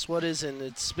pass, what isn't.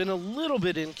 It's been a little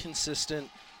bit inconsistent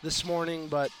this morning,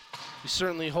 but we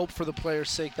certainly hope for the players'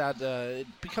 sake that it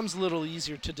becomes a little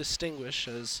easier to distinguish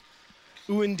as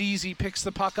Uwindisi picks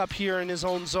the puck up here in his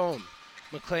own zone.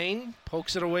 McLean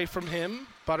pokes it away from him.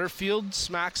 Butterfield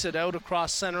smacks it out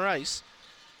across center ice.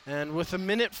 And with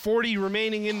 1:40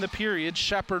 remaining in the period,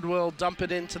 Shepherd will dump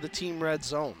it into the Team Red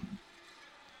zone.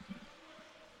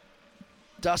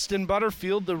 Dustin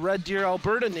Butterfield, the Red Deer,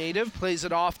 Alberta native, plays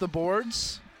it off the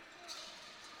boards.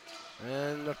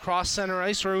 And across center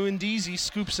ice, Uwindisi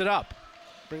scoops it up.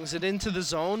 Brings it into the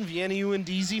zone. Vienny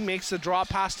Uwindisi makes the drop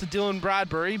pass to Dylan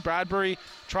Bradbury. Bradbury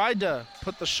tried to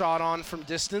put the shot on from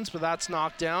distance, but that's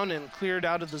knocked down and cleared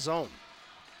out of the zone.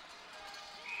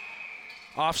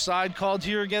 Offside called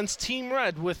here against Team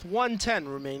Red with 1:10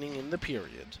 remaining in the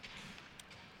period.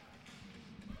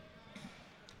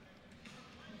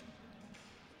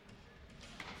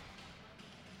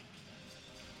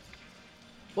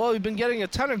 Well, we've been getting a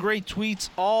ton of great tweets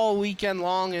all weekend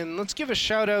long, and let's give a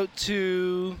shout out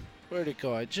to, where'd it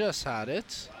go? I just had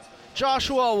it.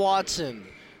 Joshua Watson,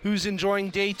 who's enjoying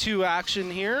day 2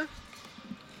 action here.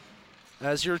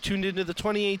 As you're tuned into the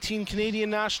 2018 Canadian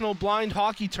National Blind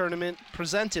Hockey Tournament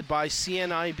presented by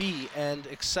CNIB and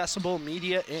Accessible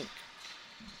Media Inc.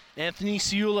 Anthony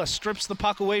Ciula strips the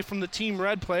puck away from the Team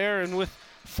Red player, and with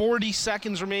 40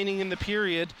 seconds remaining in the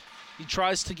period, he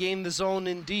tries to gain the zone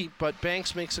in deep, but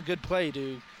Banks makes a good play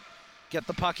to get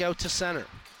the puck out to center.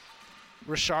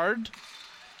 Richard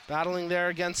battling there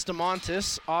against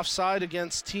DeMontis, offside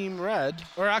against Team Red.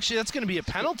 Or actually, that's going to be a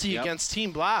penalty against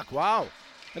Team Black. Wow.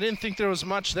 I didn't think there was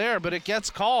much there, but it gets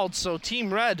called, so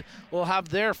Team Red will have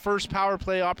their first power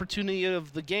play opportunity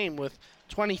of the game with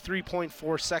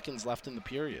 23.4 seconds left in the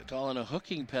period. Calling a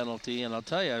hooking penalty, and I'll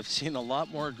tell you, I've seen a lot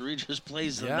more egregious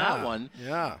plays than that one.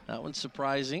 Yeah. That one's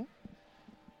surprising.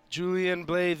 Julian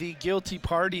Blais, the guilty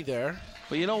party there.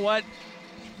 But you know what?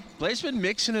 Blais been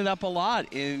mixing it up a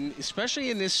lot, especially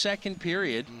in this second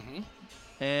period.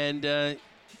 Mm-hmm. And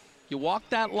you walk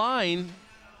that line,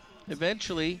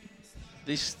 eventually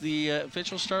the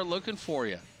officials start looking for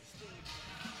you.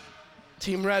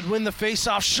 Team Red win the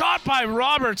faceoff. Shot by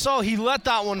Roberts. Oh, he let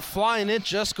that one fly, and it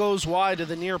just goes wide of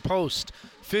the near post.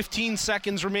 15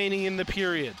 seconds remaining in the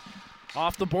period.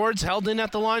 Off the boards, held in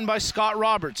at the line by Scott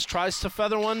Roberts. Tries to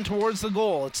feather one towards the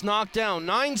goal. It's knocked down.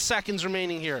 9 seconds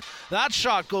remaining here. That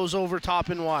shot goes over top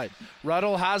and wide.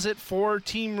 Ruddle has it for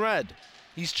Team Red.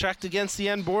 He's checked against the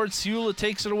end board. Ciula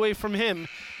takes it away from him.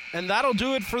 And that'll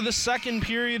do it for the second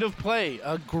period of play.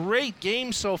 A great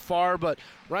game so far, but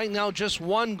right now just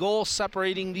one goal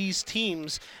separating these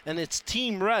teams, and it's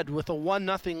Team Red with a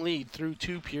 1-0 lead through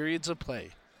 2 periods of play.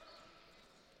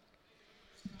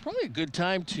 Probably a good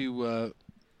time to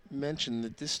mention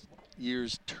that this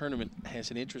year's tournament has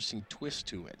an interesting twist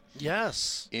to it.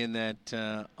 Yes. In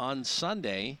that on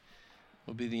Sunday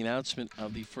will be the announcement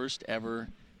of the first ever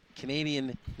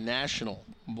Canadian National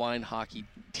Blind Hockey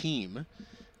Team.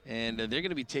 And they're going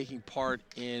to be taking part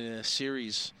in a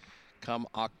series come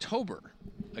October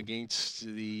against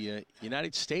the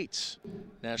United States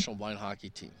National Blind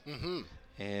Hockey Team. Mm-hmm.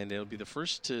 And it'll be the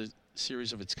first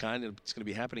series of its kind. It's going to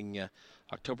be happening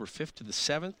October 5th to the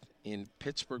 7th in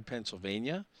Pittsburgh,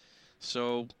 Pennsylvania.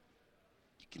 So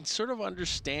you can sort of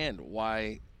understand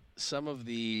why some of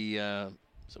the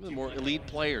more elite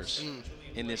players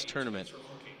in this tournament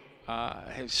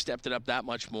have stepped it up that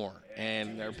much more,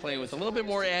 and they're playing with a little bit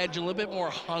more edge, a little bit more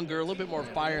hunger, a little bit more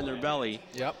fire in their belly.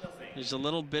 Yep. There's a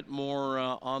little bit more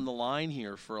on the line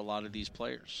here for a lot of these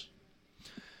players.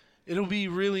 It'll be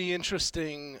really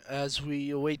interesting as we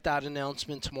await that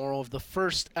announcement tomorrow of the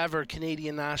first ever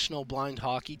Canadian National Blind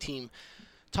Hockey Team.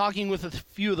 Talking with a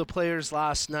few of the players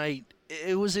last night,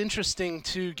 it was interesting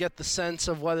to get the sense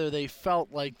of whether they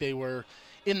felt like they were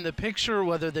in the picture,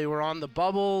 whether they were on the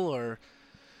bubble, or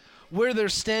where their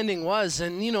standing was.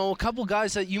 And, a couple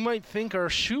guys that you might think are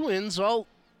shoo-ins, well,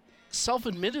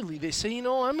 self-admittedly, they say,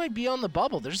 I might be on the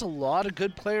bubble. There's a lot of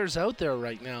good players out there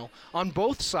right now on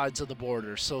both sides of the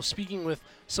border. So speaking with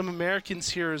some Americans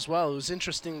here as well, it was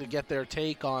interesting to get their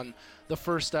take on the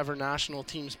first ever national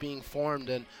teams being formed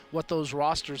and what those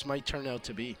rosters might turn out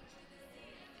to be.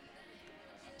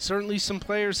 Certainly some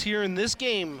players here in this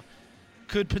game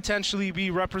could potentially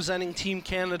be representing Team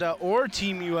Canada or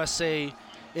Team USA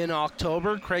in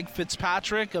October. Craig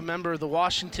Fitzpatrick, a member of the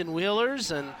Washington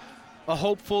Whalers, and a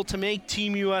hopeful to make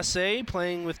Team USA,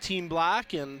 playing with Team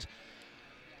Black. And,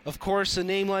 of course, a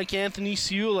name like Anthony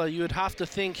Ciula, you would have to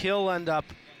think he'll end up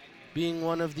being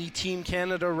one of the Team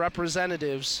Canada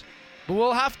representatives. But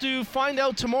we'll have to find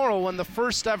out tomorrow when the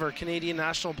first ever Canadian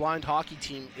national blind hockey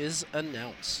team is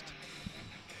announced.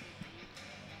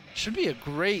 Should be a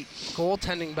great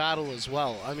goaltending battle as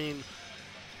well. I mean,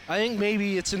 I think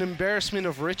maybe it's an embarrassment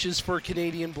of riches for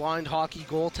Canadian blind hockey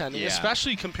goaltending,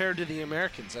 especially compared to the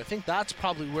Americans. I think that's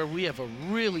probably where we have a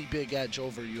really big edge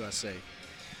over USA.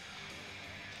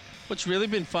 What's really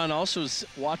been fun also is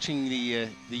watching the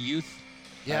youth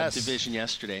division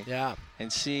yesterday. Yeah.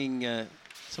 And seeing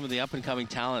some of the up-and-coming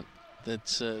talent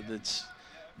that's going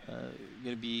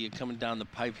to be coming down the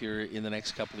pipe here in the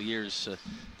next couple of years.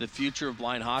 The future of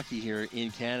blind hockey here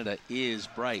in Canada is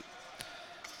bright.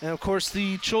 And, of course,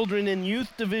 the children and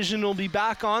youth division will be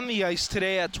back on the ice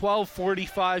today at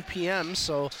 12:45 p.m.,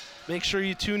 so make sure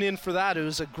you tune in for that. It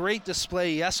was a great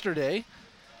display yesterday,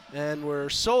 and we're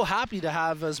so happy to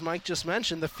have, as Mike just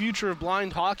mentioned, the future of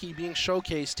blind hockey being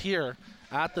showcased here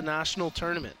at the national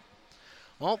tournament.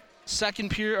 Well,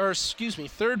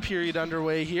 third period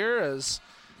underway here as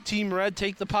Team Red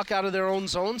take the puck out of their own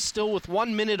zone, still with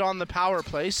 1 minute on the power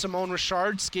play. Simone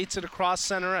Richard skates it across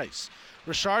center ice.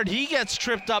 Richard, he gets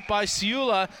tripped up by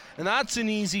Ciula, and that's an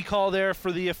easy call there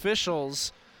for the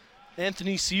officials.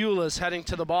 Anthony Ciula is heading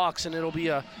to the box, and it'll be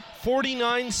a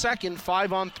 49-second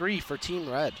 5-on-3 for Team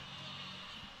Red.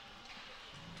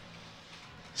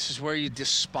 This is where you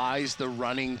despise the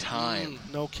running time.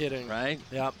 No kidding. Right?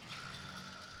 Yep.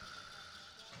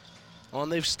 Well,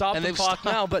 and they've stopped the clock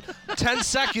now, but 10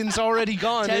 seconds already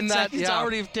gone. 10 seconds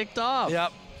already have ticked off.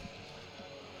 Yep.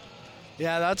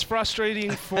 Yeah, that's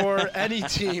frustrating for any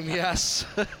team, yes.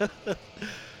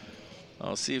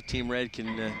 I'll see if Team Red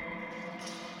can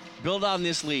build on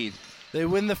this lead. They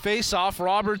win the face-off.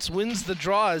 Roberts wins the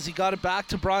draw as he got it back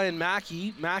to Brian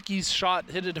Mackey. Mackey's shot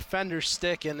hit a defender's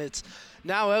stick, and it's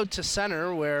now out to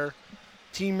center where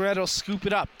Team Red will scoop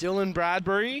it up. Dylan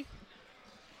Bradbury,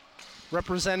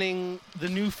 representing the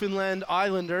Newfoundland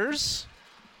Islanders,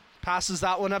 passes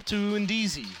that one up to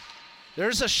Uendisi.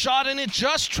 There's a shot, and it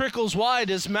just trickles wide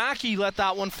as Mackey let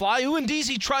that one fly.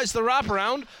 Uendisi tries the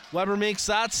wraparound. Weber makes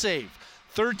that save.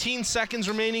 13 seconds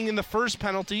remaining in the first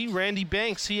penalty. Randy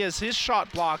Banks, he has his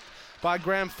shot blocked by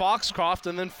Graham Foxcroft,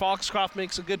 and then Foxcroft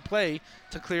makes a good play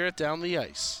to clear it down the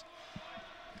ice.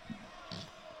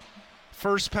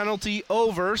 First penalty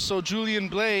over, so Julian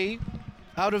Blais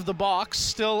out of the box.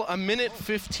 Still a minute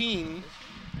 15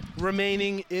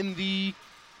 remaining in the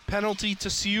penalty to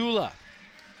Ciula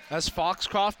as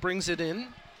Foxcroft brings it in.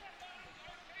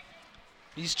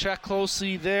 He's checked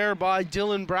closely there by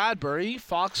Dylan Bradbury.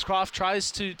 Foxcroft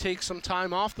tries to take some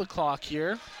time off the clock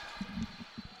here.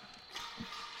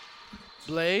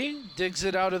 Blais digs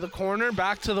it out of the corner,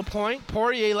 back to the point.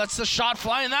 Poirier lets the shot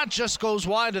fly, and that just goes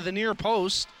wide of the near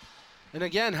post. And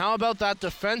again, how about that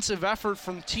defensive effort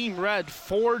from Team Red?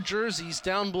 4 jerseys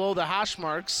down below the hash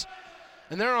marks.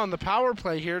 And they're on the power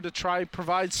play here to try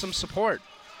provide some support.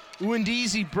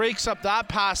 Uendisi breaks up that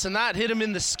pass, and that hit him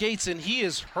in the skates, and he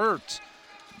is hurt.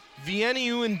 Vianney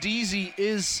Uendisi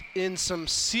is in some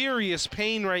serious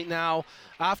pain right now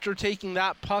after taking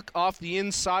that puck off the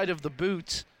inside of the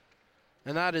boot.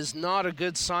 And that is not a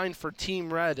good sign for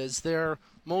Team Red, as their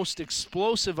most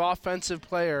explosive offensive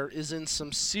player is in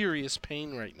some serious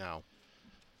pain right now.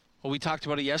 Well, we talked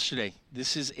about it yesterday.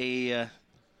 This is a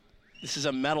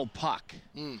metal puck.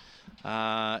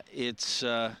 It's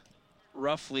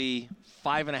roughly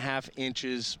 5.5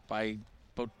 inches by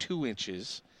about 2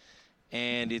 inches,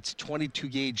 and it's 22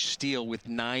 gauge steel with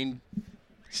 9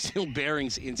 steel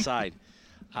bearings inside.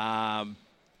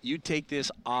 You take this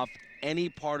off any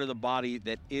part of the body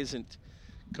that isn't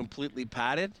completely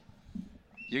padded,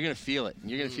 you're going to feel it.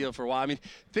 You're going to feel it for a while. I mean,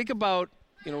 think about,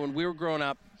 when we were growing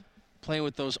up playing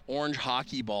with those orange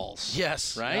hockey balls.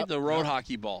 Yes. Right? Yep. The road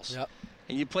hockey balls. Yep.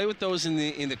 And you play with those in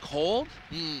the cold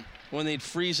when they'd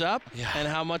freeze up, Yeah. and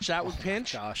how much that would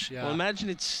pinch. Gosh, yeah. Well, imagine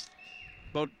it's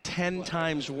about 10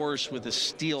 times worse with a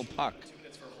steel puck.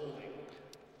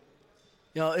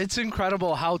 It's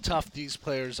incredible how tough these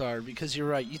players are, because you're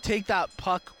right. You take that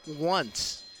puck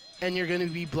once, and you're going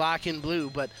to be black and blue.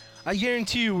 But I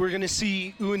guarantee you we're going to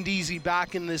see Uendisi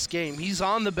back in this game. He's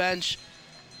on the bench.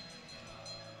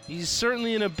 He's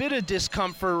certainly in a bit of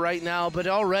discomfort right now, but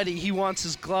already he wants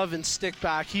his glove and stick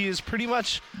back. He is pretty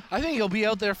much, I think he'll be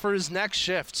out there for his next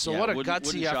shift. So Yeah, what a wouldn't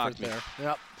gutsy shock effort me. there.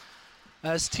 Yep.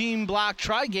 as Team Black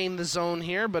try gain the zone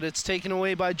here, but it's taken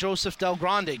away by Joseph Del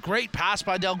Grande. Great pass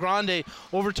by Del Grande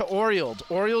over to Oriole.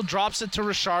 Oriole drops it to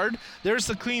Richard. There's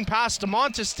the clean pass.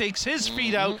 DeMontis takes his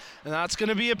feet out, and that's going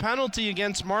to be a penalty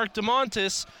against Mark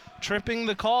DeMontis, tripping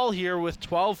the call here with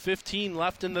 12:15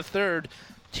 left in the third.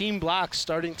 Team Black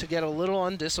starting to get a little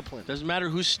undisciplined. Doesn't matter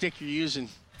whose stick you're using.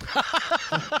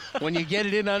 When you get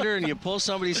it in under and you pull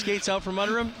somebody's skates out from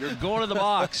under them, you're going to the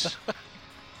box.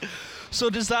 So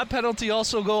does that penalty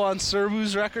also go on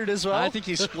Servu's record as well? I think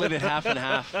he split it half and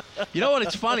half. You know what?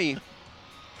 It's funny.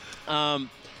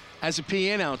 As a PA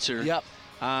announcer, Yep.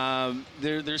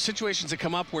 there's situations that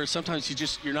come up where sometimes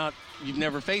you've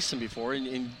never faced them before,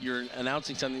 and you're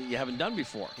announcing something that you haven't done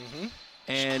before. Mm-hmm.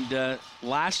 And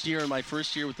last year, in my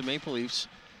first year with the Maple Leafs,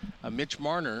 Mitch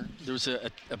Marner, there was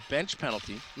a bench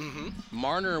penalty. Mm-hmm.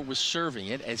 Marner was serving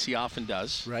it, as he often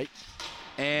does. Right.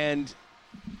 And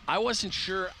I wasn't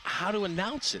sure how to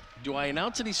announce it. Do I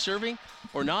announce that he's serving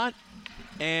or not?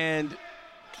 And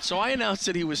so I announced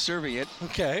that he was serving it.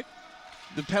 Okay.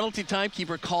 The penalty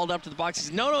timekeeper called up to the box. He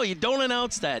said, no, you don't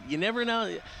announce that. You never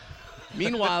announce it.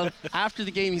 Meanwhile, after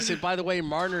the game, he said, by the way,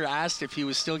 Marner asked if he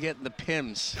was still getting the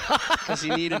PIMs because he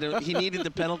needed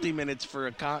the penalty minutes for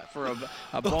a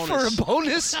bonus. For a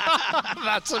bonus?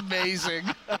 That's amazing.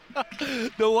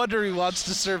 No wonder he wants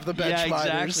to serve the bench Yeah,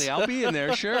 minors. exactly. I'll be in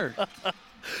there, sure.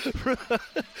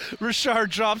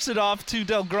 Richard drops it off to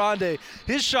Del Grande.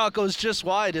 His shot goes just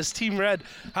wide as Team Red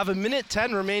have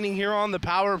 1:10 remaining here on the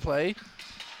power play.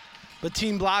 But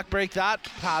Team Black break that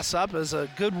pass up as a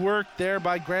good work there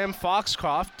by Graham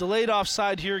Foxcroft. Delayed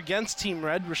offside here against Team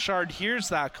Red. Richard hears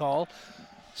that call,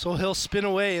 so he'll spin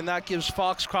away, and that gives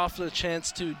Foxcroft a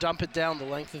chance to dump it down the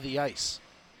length of the ice.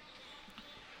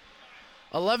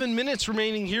 11 minutes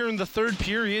remaining here in the third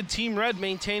period. Team Red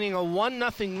maintaining a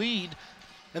 1-0 lead,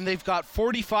 and they've got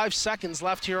 45 seconds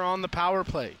left here on the power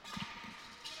play.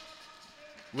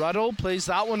 Ruddle plays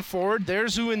that one forward.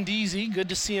 There's Uendizi. Good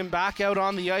to see him back out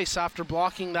on the ice after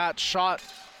blocking that shot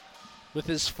with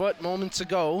his foot moments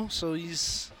ago. So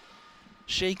he's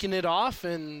shaking it off,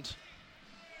 and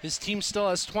his team still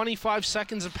has 25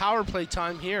 seconds of power play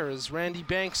time here as Randy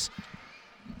Banks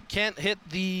can't hit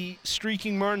the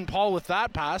streaking Martin Paul with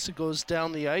that pass. It goes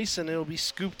down the ice, and it'll be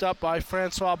scooped up by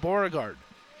Francois Beauregard.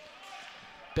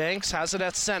 Banks has it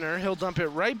at center. He'll dump it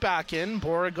right back in.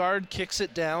 Beauregard kicks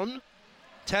it down.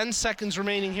 10 seconds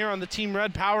remaining here on the Team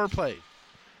Red power play.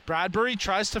 Bradbury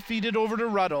tries to feed it over to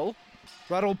Ruddle.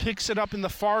 Ruddle picks it up in the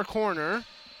far corner.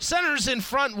 Centers in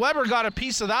front. Weber got a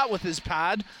piece of that with his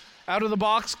pad. Out of the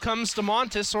box comes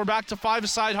DeMontis, or back to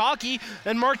five-a-side hockey,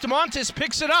 and Mark DeMontis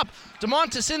picks it up.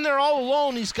 DeMontis in there all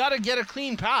alone. He's got to get a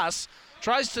clean pass.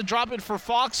 Tries to drop it for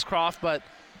Foxcroft, but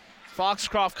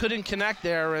Foxcroft couldn't connect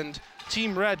there, and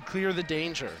Team Red clear the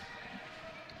danger.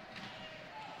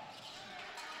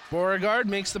 Beauregard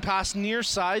makes the pass near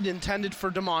side, intended for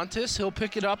DeMontis. He'll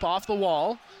pick it up off the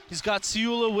wall. He's got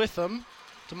Ciula with him.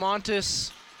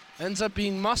 DeMontis ends up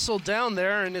being muscled down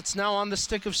there, and it's now on the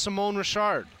stick of Simone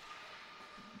Richard.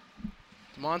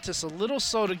 DeMontis a little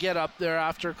slow to get up there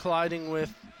after colliding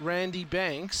with Randy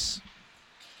Banks.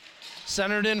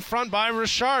 Centered in front by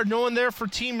Richard. No one there for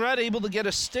Team Red, able to get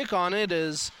a stick on it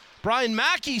as Brian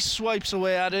Mackey swipes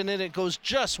away at it, and it goes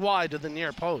just wide of the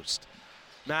near post.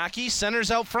 Mackey centers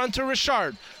out front to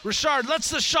Richard. Richard lets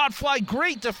the shot fly.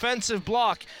 Great defensive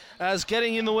block, as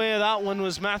getting in the way of that one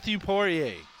was Matthew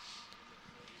Poirier.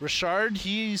 Richard,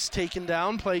 he's taken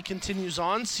down. Play continues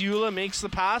on. Ciula makes the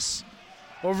pass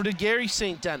over to Gary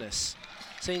St. Denis.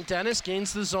 St. Denis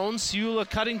gains the zone. Ciula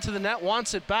cutting to the net,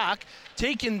 wants it back.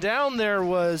 Taken down there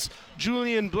was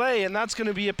Julian Blais, and that's going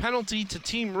to be a penalty to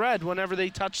Team Red whenever they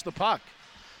touch the puck.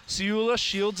 Ciula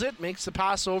shields it, makes the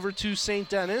pass over to St.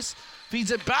 Denis.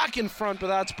 Feeds it back in front, but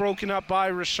that's broken up by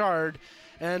Richard.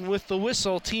 And with the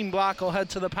whistle, Team Black will head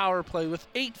to the power play with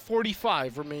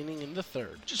 8:45 remaining in the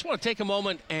third. Just want to take a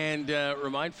moment and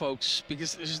remind folks,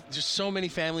 because there's so many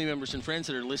family members and friends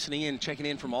that are listening in, checking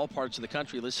in from all parts of the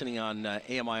country, listening on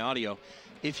AMI Audio.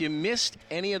 If you missed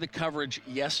any of the coverage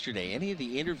yesterday, any of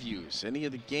the interviews, any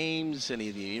of the games, any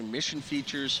of the intermission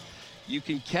features, you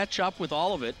can catch up with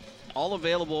all of it, all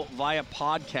available via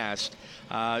podcast.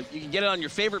 You can get it on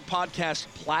your favorite podcast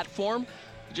platform.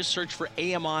 Just search for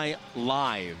AMI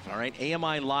Live, all right?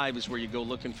 AMI Live is where you go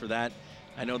looking for that.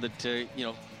 I know that,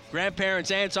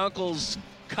 grandparents, aunts, uncles,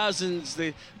 cousins,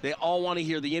 they all want to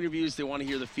hear the interviews. They want to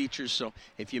hear the features. So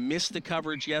if you missed the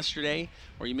coverage yesterday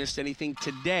or you missed anything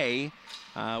today,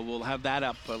 we'll have that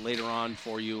up later on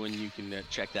for you, and you can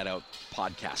check that out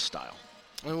podcast style.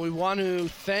 And we want to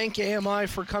thank AMI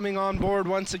for coming on board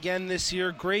once again this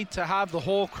year. Great to have the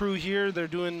whole crew here. They're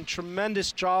doing a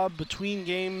tremendous job between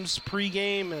games,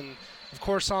 pre-game, and of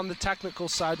course on the technical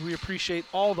side. We appreciate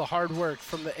all the hard work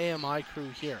from the AMI crew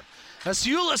here. As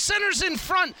Ciula centers in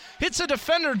front, hits a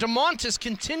defender. DeMontis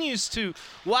continues to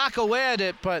whack away at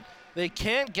it, but they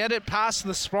can't get it past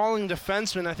the sprawling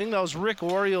defenseman. I think that was Rick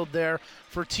Orield there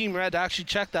for Team Red. Actually,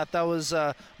 check that. That was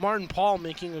Martin Paul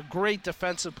making a great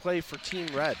defensive play for Team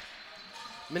Red.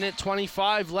 Minute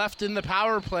 25 left in the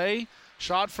power play.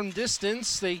 Shot from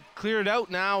distance. They clear it out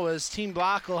now as Team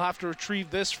Black will have to retrieve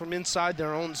this from inside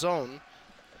their own zone.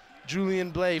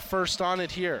 Julian Blais first on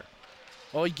it here.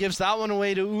 Oh, he gives that one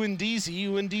away to Uwindizi.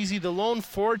 Uwindizi, the lone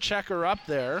forechecker up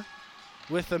there,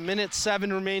 with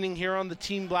 1:07 remaining here on the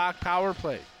Team Black power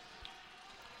play.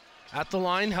 At the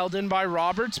line, held in by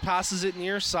Roberts, passes it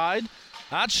near side.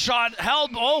 That shot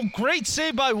held, oh, great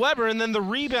save by Weber, and then the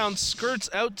rebound skirts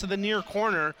out to the near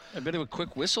corner. A bit of a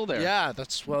quick whistle there. Yeah,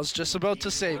 that's what I was just about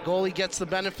to say. Goalie gets the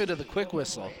benefit of the quick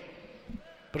whistle.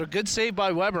 But a good save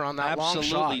by Weber on that long shot.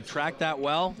 Absolutely, tracked that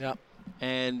well. Yep.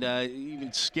 And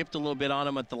even skipped a little bit on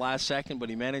him at the last second, but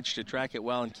he managed to track it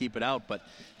well and keep it out. But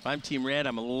if I'm Team Red,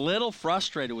 I'm a little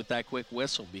frustrated with that quick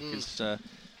whistle because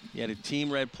you had a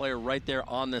Team Red player right there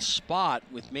on the spot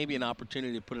with maybe an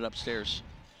opportunity to put it upstairs.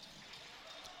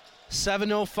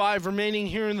 7:05 remaining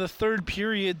here in the third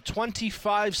period.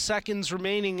 25 seconds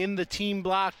remaining in the Team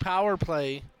Black power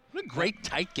play. What a great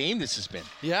tight game this has been.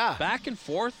 Yeah. Back and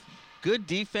forth, good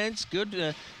defense,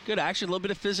 good action, a little bit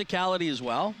of physicality as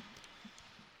well.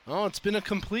 Oh, it's been a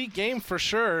complete game for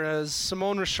sure as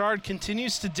Simon Richard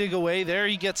continues to dig away there.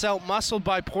 He gets out-muscled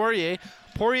by Poirier.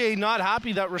 Poirier not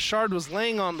happy that Richard was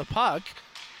laying on the puck.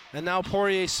 And now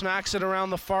Poirier smacks it around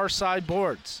the far side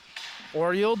boards.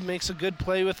 Orield makes a good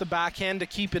play with the backhand to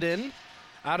keep it in.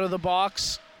 Out of the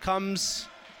box comes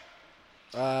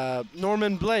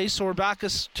Norman Blais. So we're back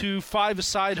to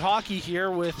five-a-side hockey here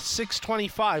with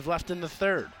 6:25 left in the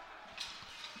third.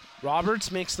 Roberts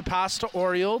makes the pass to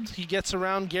Orield. He gets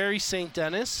around Gary St.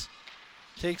 Dennis.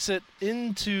 Takes it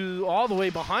into all the way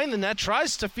behind the net.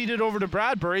 Tries to feed it over to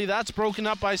Bradbury. That's broken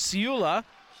up by Ciula.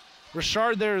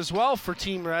 Richard there as well for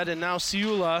Team Red. And now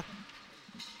Ciula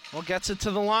gets it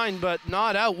to the line, but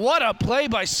not out. What a play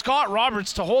by Scott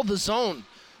Roberts to hold the zone.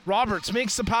 Roberts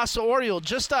makes the pass to Orield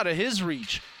just out of his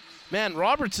reach. Man,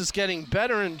 Roberts is getting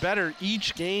better and better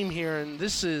each game here. And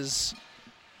this is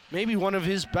maybe one of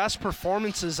his best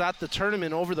performances at the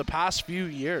tournament over the past few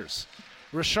years.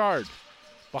 Richard,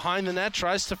 behind the net,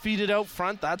 tries to feed it out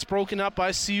front. That's broken up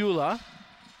by Ciula.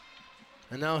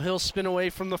 And now he'll spin away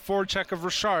from the forecheck of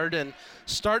Richard and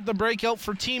start the breakout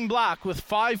for Team Black with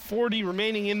 5:40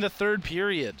 remaining in the third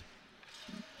period.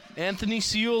 Anthony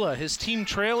Ciula, his team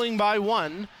trailing by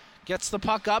 1, gets the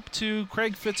puck up to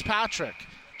Craig Fitzpatrick.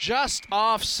 Just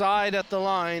offside at the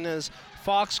line as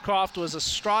Foxcroft was a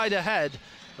stride ahead.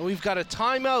 And we've got a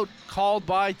timeout called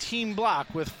by Team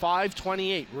Black with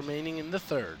 5:28 remaining in the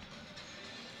third.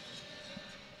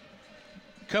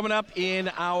 Coming up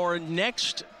in our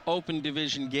next Open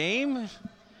Division game,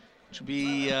 which will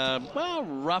be,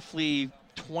 roughly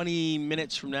 20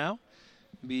 minutes from now,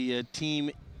 be Team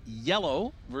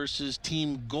Yellow versus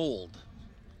Team Gold.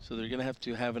 So they're going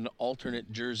to have an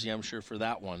alternate jersey, I'm sure, for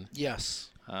that one. Yes.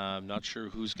 I'm not sure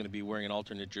who's going to be wearing an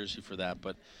alternate jersey for that,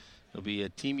 but it'll be a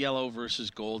Team Yellow versus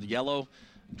Gold. Yellow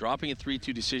dropping a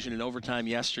 3-2 decision in overtime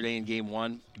yesterday in Game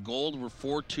 1. Gold were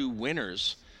 4-2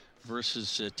 winners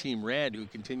versus Team Red, who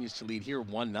continues to lead here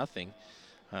 1-0.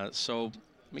 So,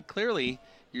 I mean, clearly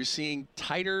you're seeing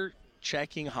tighter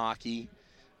checking hockey.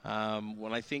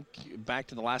 When I think back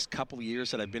to the last couple of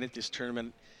years that I've been at this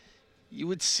tournament, you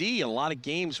would see a lot of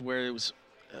games where it was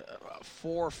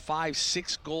 4, 5,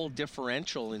 6 goal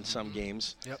differential in some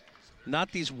games. Yep.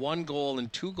 Not these 1-goal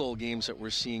and 2-goal games that we're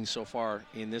seeing so far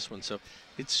in this one. So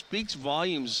it speaks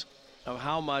volumes of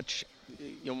how much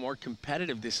more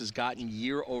competitive this has gotten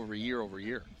year over year over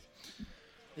year.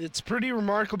 It's pretty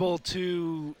remarkable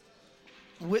to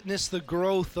witness the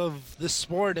growth of the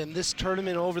sport and this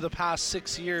tournament over the past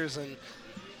 6 years. And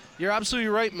you're absolutely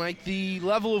right, Mike. The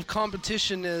level of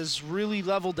competition is really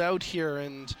leveled out here,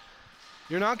 and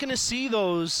you're not going to see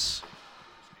those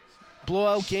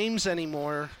blowout games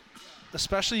anymore,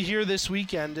 especially here this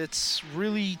weekend. It's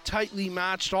really tightly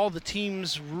matched. All the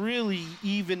teams really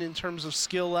even in terms of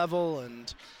skill level,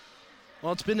 and,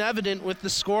 well, it's been evident with the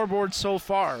scoreboard so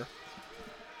far.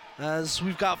 As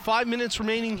we've got 5 minutes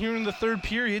remaining here in the third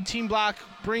period, Team Black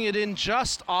bring it in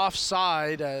just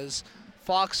offside as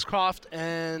Foxcroft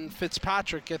and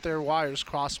Fitzpatrick get their wires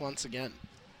crossed once again.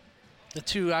 The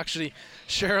two actually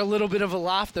share a little bit of a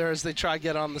laugh there as they try to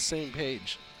get on the same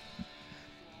page.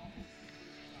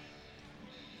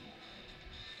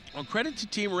 Well, credit to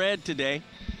Team Red today.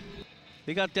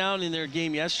 They got down in their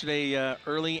game yesterday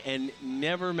early and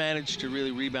never managed to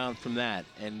really rebound from that.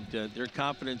 And their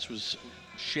confidence was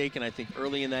shaken, I think,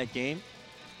 early in that game.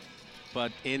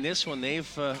 But in this one, they've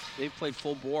played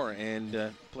full bore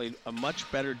and played a much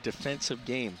better defensive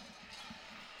game.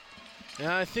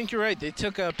 Yeah, I think you're right. They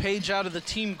took a page out of the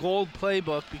Team Gold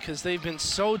playbook because they've been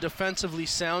so defensively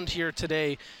sound here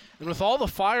today. And with all the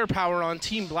firepower on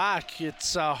Team Black,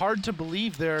 it's hard to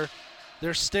believe they're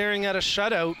staring at a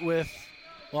shutout with,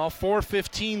 well,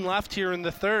 4:15 left here in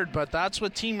the third. But that's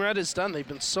what Team Red has done. They've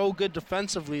been so good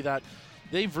defensively that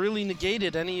they've really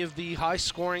negated any of the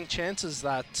high-scoring chances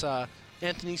that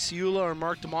Anthony Ciula or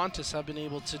Mark DeMontis have been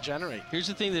able to generate. Here's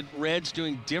the thing that Red's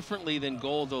doing differently than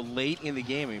Gold, though, late in the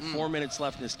game. I mean, 4 minutes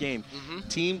left in this game.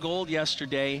 Team Gold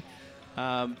yesterday,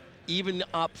 even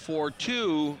up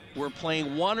 4-2, were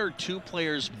playing one or two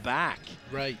players back.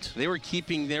 Right. They were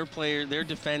keeping their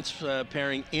defense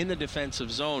pairing in the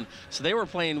defensive zone. So they were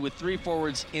playing with three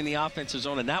forwards in the offensive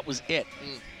zone, and that was it.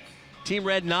 Team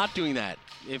Red not doing that.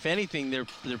 If anything, they're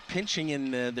pinching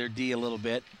in their D a little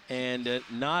bit and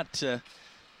not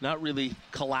really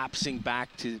collapsing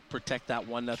back to protect that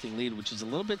 1-0 lead, which is a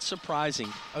little bit surprising.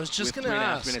 I was just with going to 3.5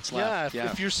 ask. minutes left.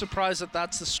 If you're surprised that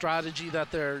that's the strategy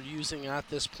that they're using at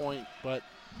this point, but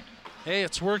hey,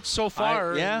 it's worked so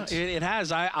far. It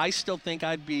has. I still think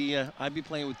I'd be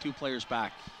playing with two players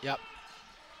back. Yep.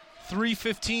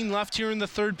 3:15 left here in the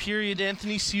third period.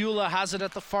 Anthony Ciula has it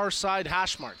at the far side.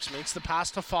 Hash marks. Makes the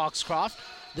pass to Foxcroft.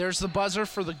 There's the buzzer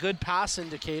for the good pass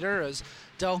indicator as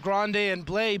Del Grande and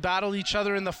Blais battle each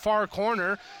other in the far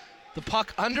corner. The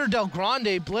puck under Del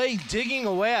Grande. Blais digging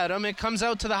away at him. It comes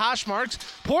out to the hash marks.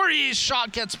 Poirier's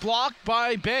shot gets blocked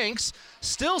by Banks.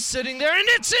 Still sitting there, and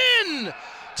it's in!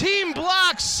 Team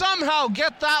Black somehow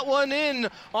get that one in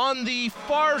on the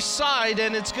far side,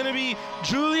 and it's going to be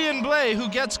Julien Blais who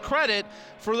gets credit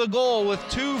for the goal with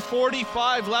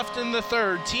 2:45 left in the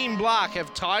third. Team Black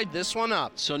have tied this one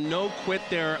up. So no quit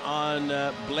there on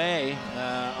Blais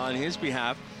on his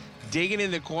behalf. Digging in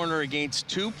the corner against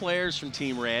two players from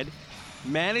Team Red.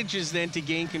 Manages then to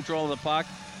gain control of the puck.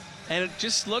 And it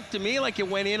just looked to me like it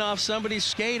went in off somebody's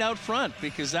skate out front,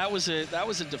 because that was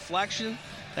a deflection.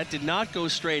 That did not go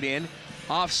straight in,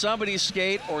 off somebody's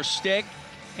skate or stick,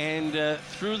 and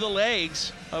through the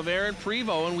legs of Aaron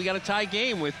Prevost, and we got a tie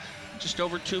game with just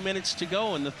over 2 minutes to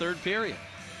go in the third period.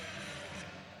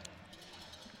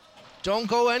 Don't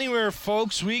go anywhere,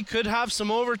 folks. We could have some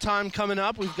overtime coming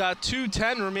up. We've got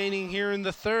 2:10 remaining here in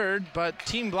the third, but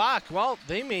Team Black, well,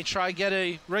 they may try get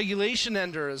a regulation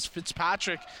ender as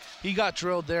Fitzpatrick, he got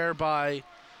drilled there by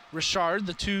Richard.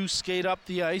 The two skate up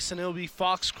the ice, and it'll be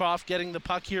Foxcroft getting the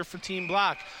puck here for Team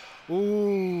Black.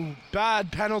 Ooh,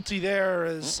 bad penalty there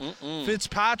as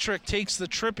Fitzpatrick takes the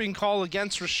tripping call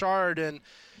against Richard, and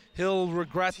he'll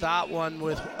regret that one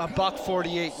with a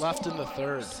 $1:48 left in the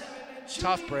third.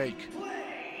 Tough break.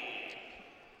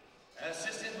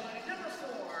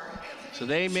 So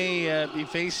they may be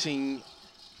facing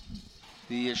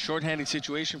the shorthanded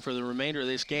situation for the remainder of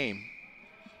this game.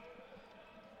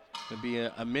 It'll be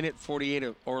a minute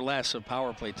 48 or less of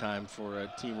power play time for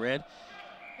Team Red.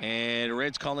 And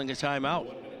Red's calling a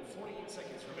timeout.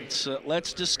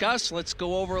 Let's discuss. Let's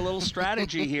go over a little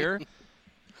strategy here.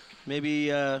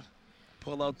 Maybe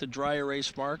pull out the dry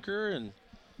erase marker and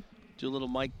do a little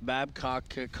Mike Babcock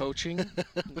coaching. A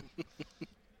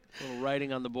little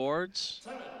writing on the boards.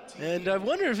 And I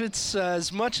wonder if it's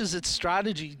as much as it's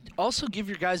strategy, also give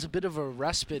your guys a bit of a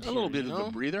respite here. A little bit of a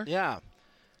breather. Yeah.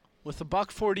 With a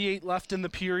 $1:48 left in the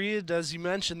period, as you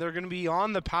mentioned, they're going to be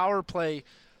on the power play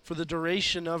for the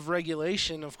duration of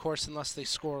regulation, of course, unless they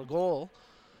score a goal.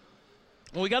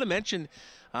 Well, we got to mention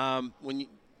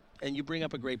you bring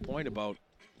up a great point about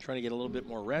trying to get a little bit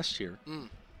more rest here.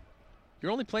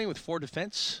 You're only playing with 4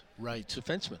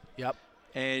 defensemen. Yep.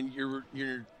 And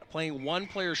you're playing one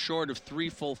player short of 3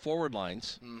 full forward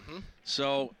lines.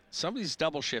 So somebody's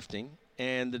double shifting,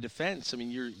 and the defense, I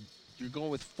mean, you're going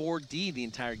with 4D the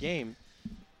entire game.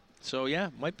 So yeah,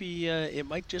 it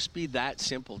might just be that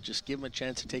simple. Just give them a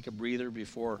chance to take a breather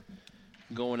before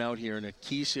going out here in a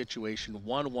key situation.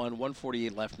 1-1,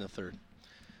 1:48 left in the third.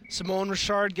 Simon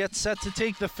Richard gets set to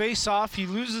take the face-off. He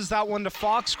loses that one to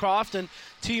Foxcroft, and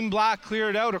Team Black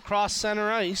cleared out across center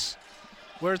ice,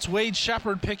 where it's Wade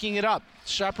Shepard picking it up.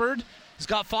 Shepard has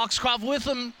got Foxcroft with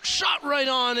him. Shot right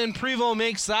on, and Prevost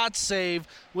makes that save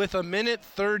with a minute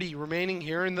 30 remaining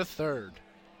here in the third.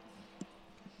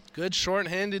 Good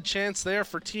short-handed chance there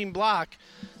for Team Black,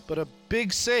 but a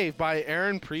big save by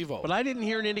Aaron Prevost. But I didn't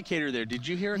hear an indicator there. Did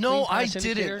you hear a No, clean I pass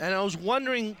indicator? didn't. And I was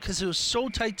wondering, because it was so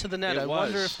tight to the net, I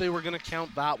wonder if they were going to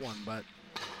count that one. But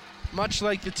much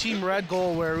like the Team Red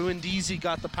goal where Uindizi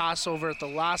got the pass over at the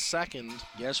last second.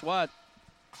 Guess what?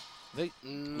 I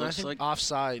think like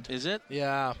offside. Is it?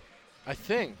 Yeah, I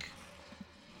think.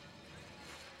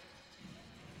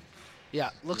 Yeah,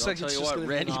 looks like it's just going to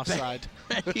be an offside.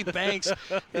 Randy Banks,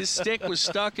 his stick was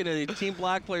stuck in a Team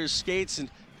Black player's skates, and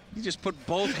he just put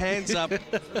both hands up.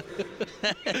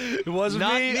 It wasn't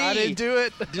me. I didn't do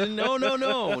it. No,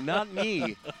 not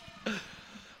me.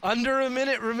 Under a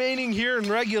minute remaining here in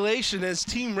regulation as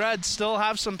Team Red still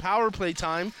have some power play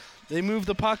time. They move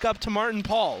the puck up to Martin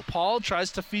Paul. Paul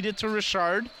tries to feed it to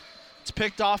Richard. It's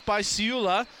picked off by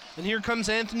Ciula, and here comes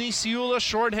Anthony Ciula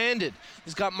shorthanded.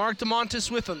 He's got Mark DeMontis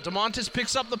with him. DeMontis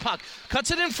picks up the puck, cuts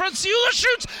it in front, Ciula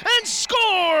shoots and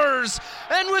scores!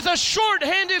 And with a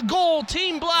shorthanded goal,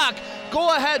 Team Black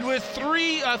go ahead with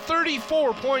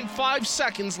 34.5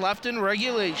 seconds left in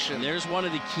regulation. And there's one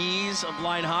of the keys of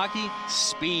line hockey,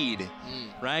 speed,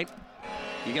 right?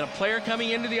 You got a player coming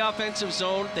into the offensive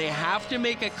zone. They have to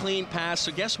make a clean pass,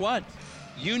 so guess what?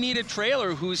 You need a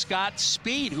trailer who's got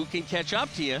speed, who can catch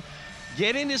up to you,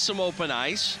 get into some open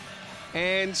ice,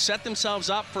 and set themselves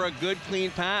up for a good,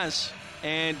 clean pass.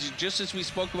 And just as we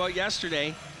spoke about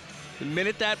yesterday, the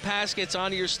minute that pass gets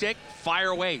onto your stick, fire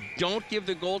away. Don't give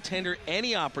the goaltender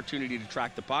any opportunity to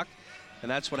track the puck.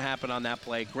 And that's what happened on that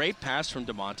play. Great pass from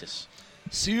DeMontis.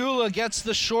 Ciula gets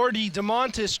the shorty.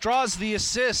 DeMontis draws the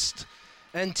assist.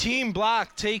 And Team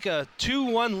Black take a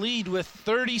 2-1 lead with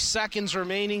 30 seconds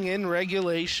remaining in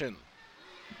regulation.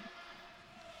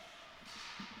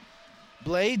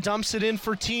 Blade dumps it in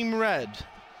for Team Red.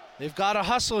 They've got a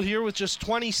hustle here with just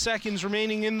 20 seconds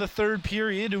remaining in the third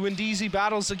period. Uindizi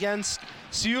battles against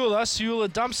Ciula.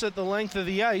 Ciula dumps it the length of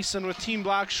the ice, and with Team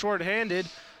Black shorthanded,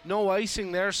 no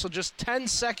icing there, so just 10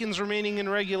 seconds remaining in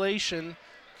regulation.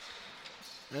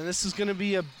 And this is going to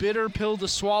be a bitter pill to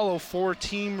swallow for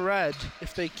Team Red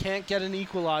if they can't get an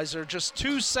equalizer. Just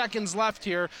 2 seconds left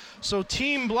here. So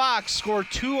Team Black scored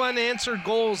 2 unanswered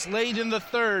goals late in the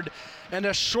third. And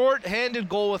a short-handed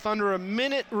goal with under a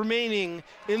minute remaining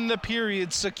in the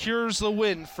period secures the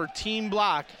win for Team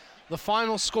Black. The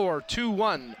final score,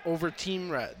 2-1 over Team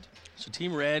Red. So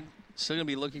Team Red still going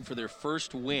to be looking for their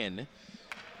first win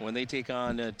when they take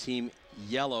on Team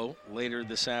Yellow later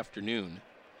this afternoon.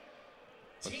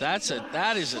 But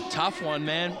that is a tough one,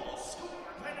 man.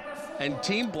 And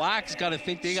Team Black's got to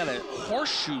think they got a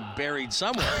horseshoe buried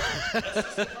somewhere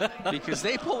because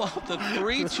they pull off the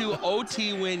 3-2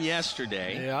 OT win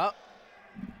yesterday. Yeah.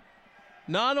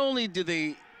 Not only do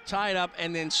they tie it up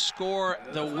and then score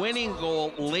the winning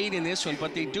goal late in this one,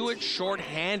 but they do it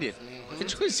shorthanded,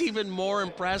 which was even more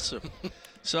impressive.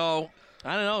 So,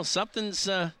 I don't know, something's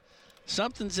in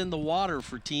the water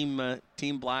for Team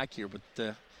Black here, but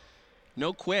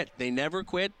no quit. They never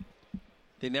quit.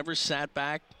 They never sat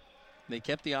back. They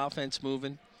kept the offense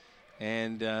moving,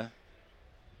 and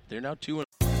they're now 2-0.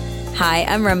 Hi,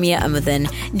 I'm Ramya Amathan.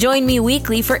 Join me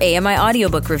weekly for AMI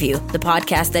Audiobook Review, the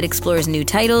podcast that explores new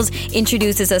titles,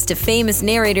 introduces us to famous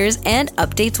narrators, and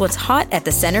updates what's hot at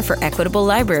the Center for Equitable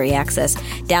Library Access.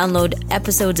 Download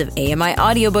episodes of AMI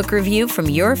Audiobook Review from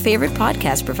your favorite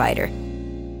podcast provider.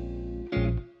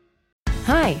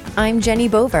 Hi, I'm Jenny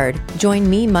Bovard. Join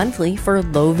me monthly for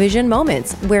Low Vision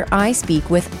Moments, where I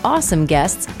speak with awesome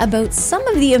guests about some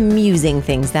of the amusing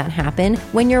things that happen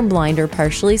when you're blind or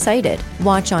partially sighted.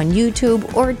 Watch on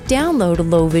YouTube or download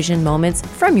Low Vision Moments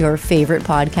from your favorite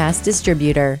podcast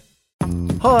distributor.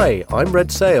 Hi, I'm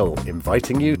Red Sail,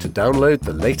 inviting you to download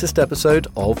the latest episode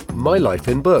of My Life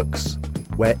in Books,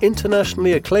 where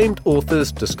internationally acclaimed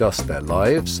authors discuss their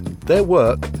lives, their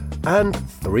work, and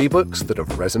 3 books that have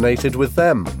resonated with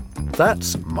them.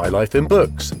 That's My Life in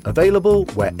Books, available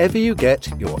wherever you get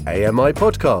your AMI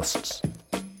podcasts.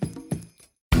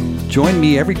 Join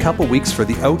me every couple weeks for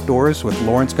the Outdoors with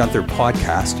Lawrence Gunther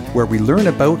podcast, where we learn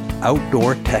about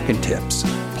outdoor tech and tips.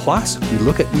 Plus, we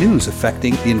look at news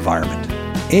affecting the environment.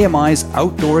 AMI's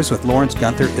Outdoors with Lawrence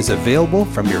Gunther is available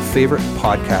from your favorite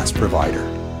podcast provider.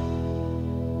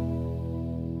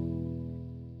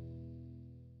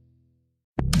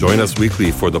 Join us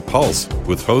weekly for The Pulse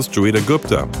with host Joeita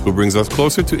Gupta, who brings us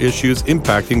closer to issues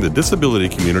impacting the disability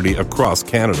community across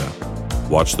Canada.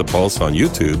 Watch The Pulse on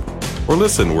YouTube or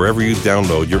listen wherever you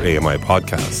download your AMI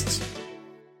podcasts.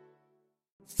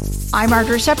 I'm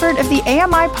Margaret Shepard of the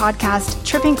AMI podcast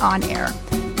Tripping On Air.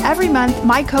 Every month,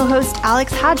 my co-host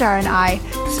Alex Hajar and I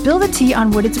spill the tea on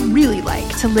what it's really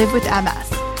like to live with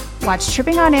MS. Watch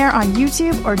Tripping On Air on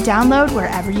YouTube or download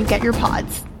wherever you get your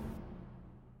pods.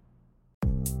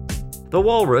 The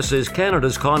Walrus is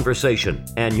Canada's conversation,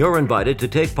 and you're invited to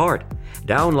take part.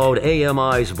 Download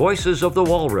AMI's Voices of the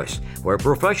Walrus, where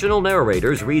professional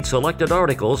narrators read selected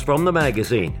articles from the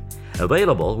magazine.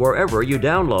 Available wherever you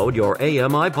download your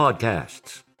AMI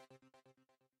podcasts.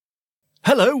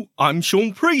 Hello, I'm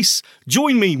Sean Priest.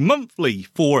 Join me monthly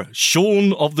for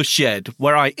Sean of the Shed,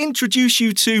 where I introduce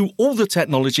you to all the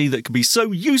technology that can be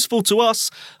so useful to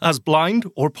us as blind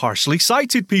or partially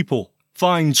sighted people.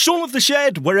 Find Sean of the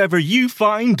Shed wherever you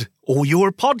find all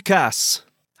your podcasts.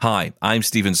 Hi, I'm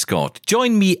Stephen Scott.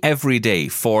 Join me every day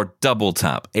for Double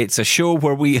Tap. It's a show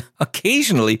where we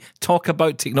occasionally talk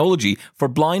about technology for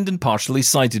blind and partially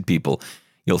sighted people.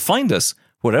 You'll find us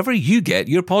wherever you get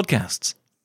your podcasts.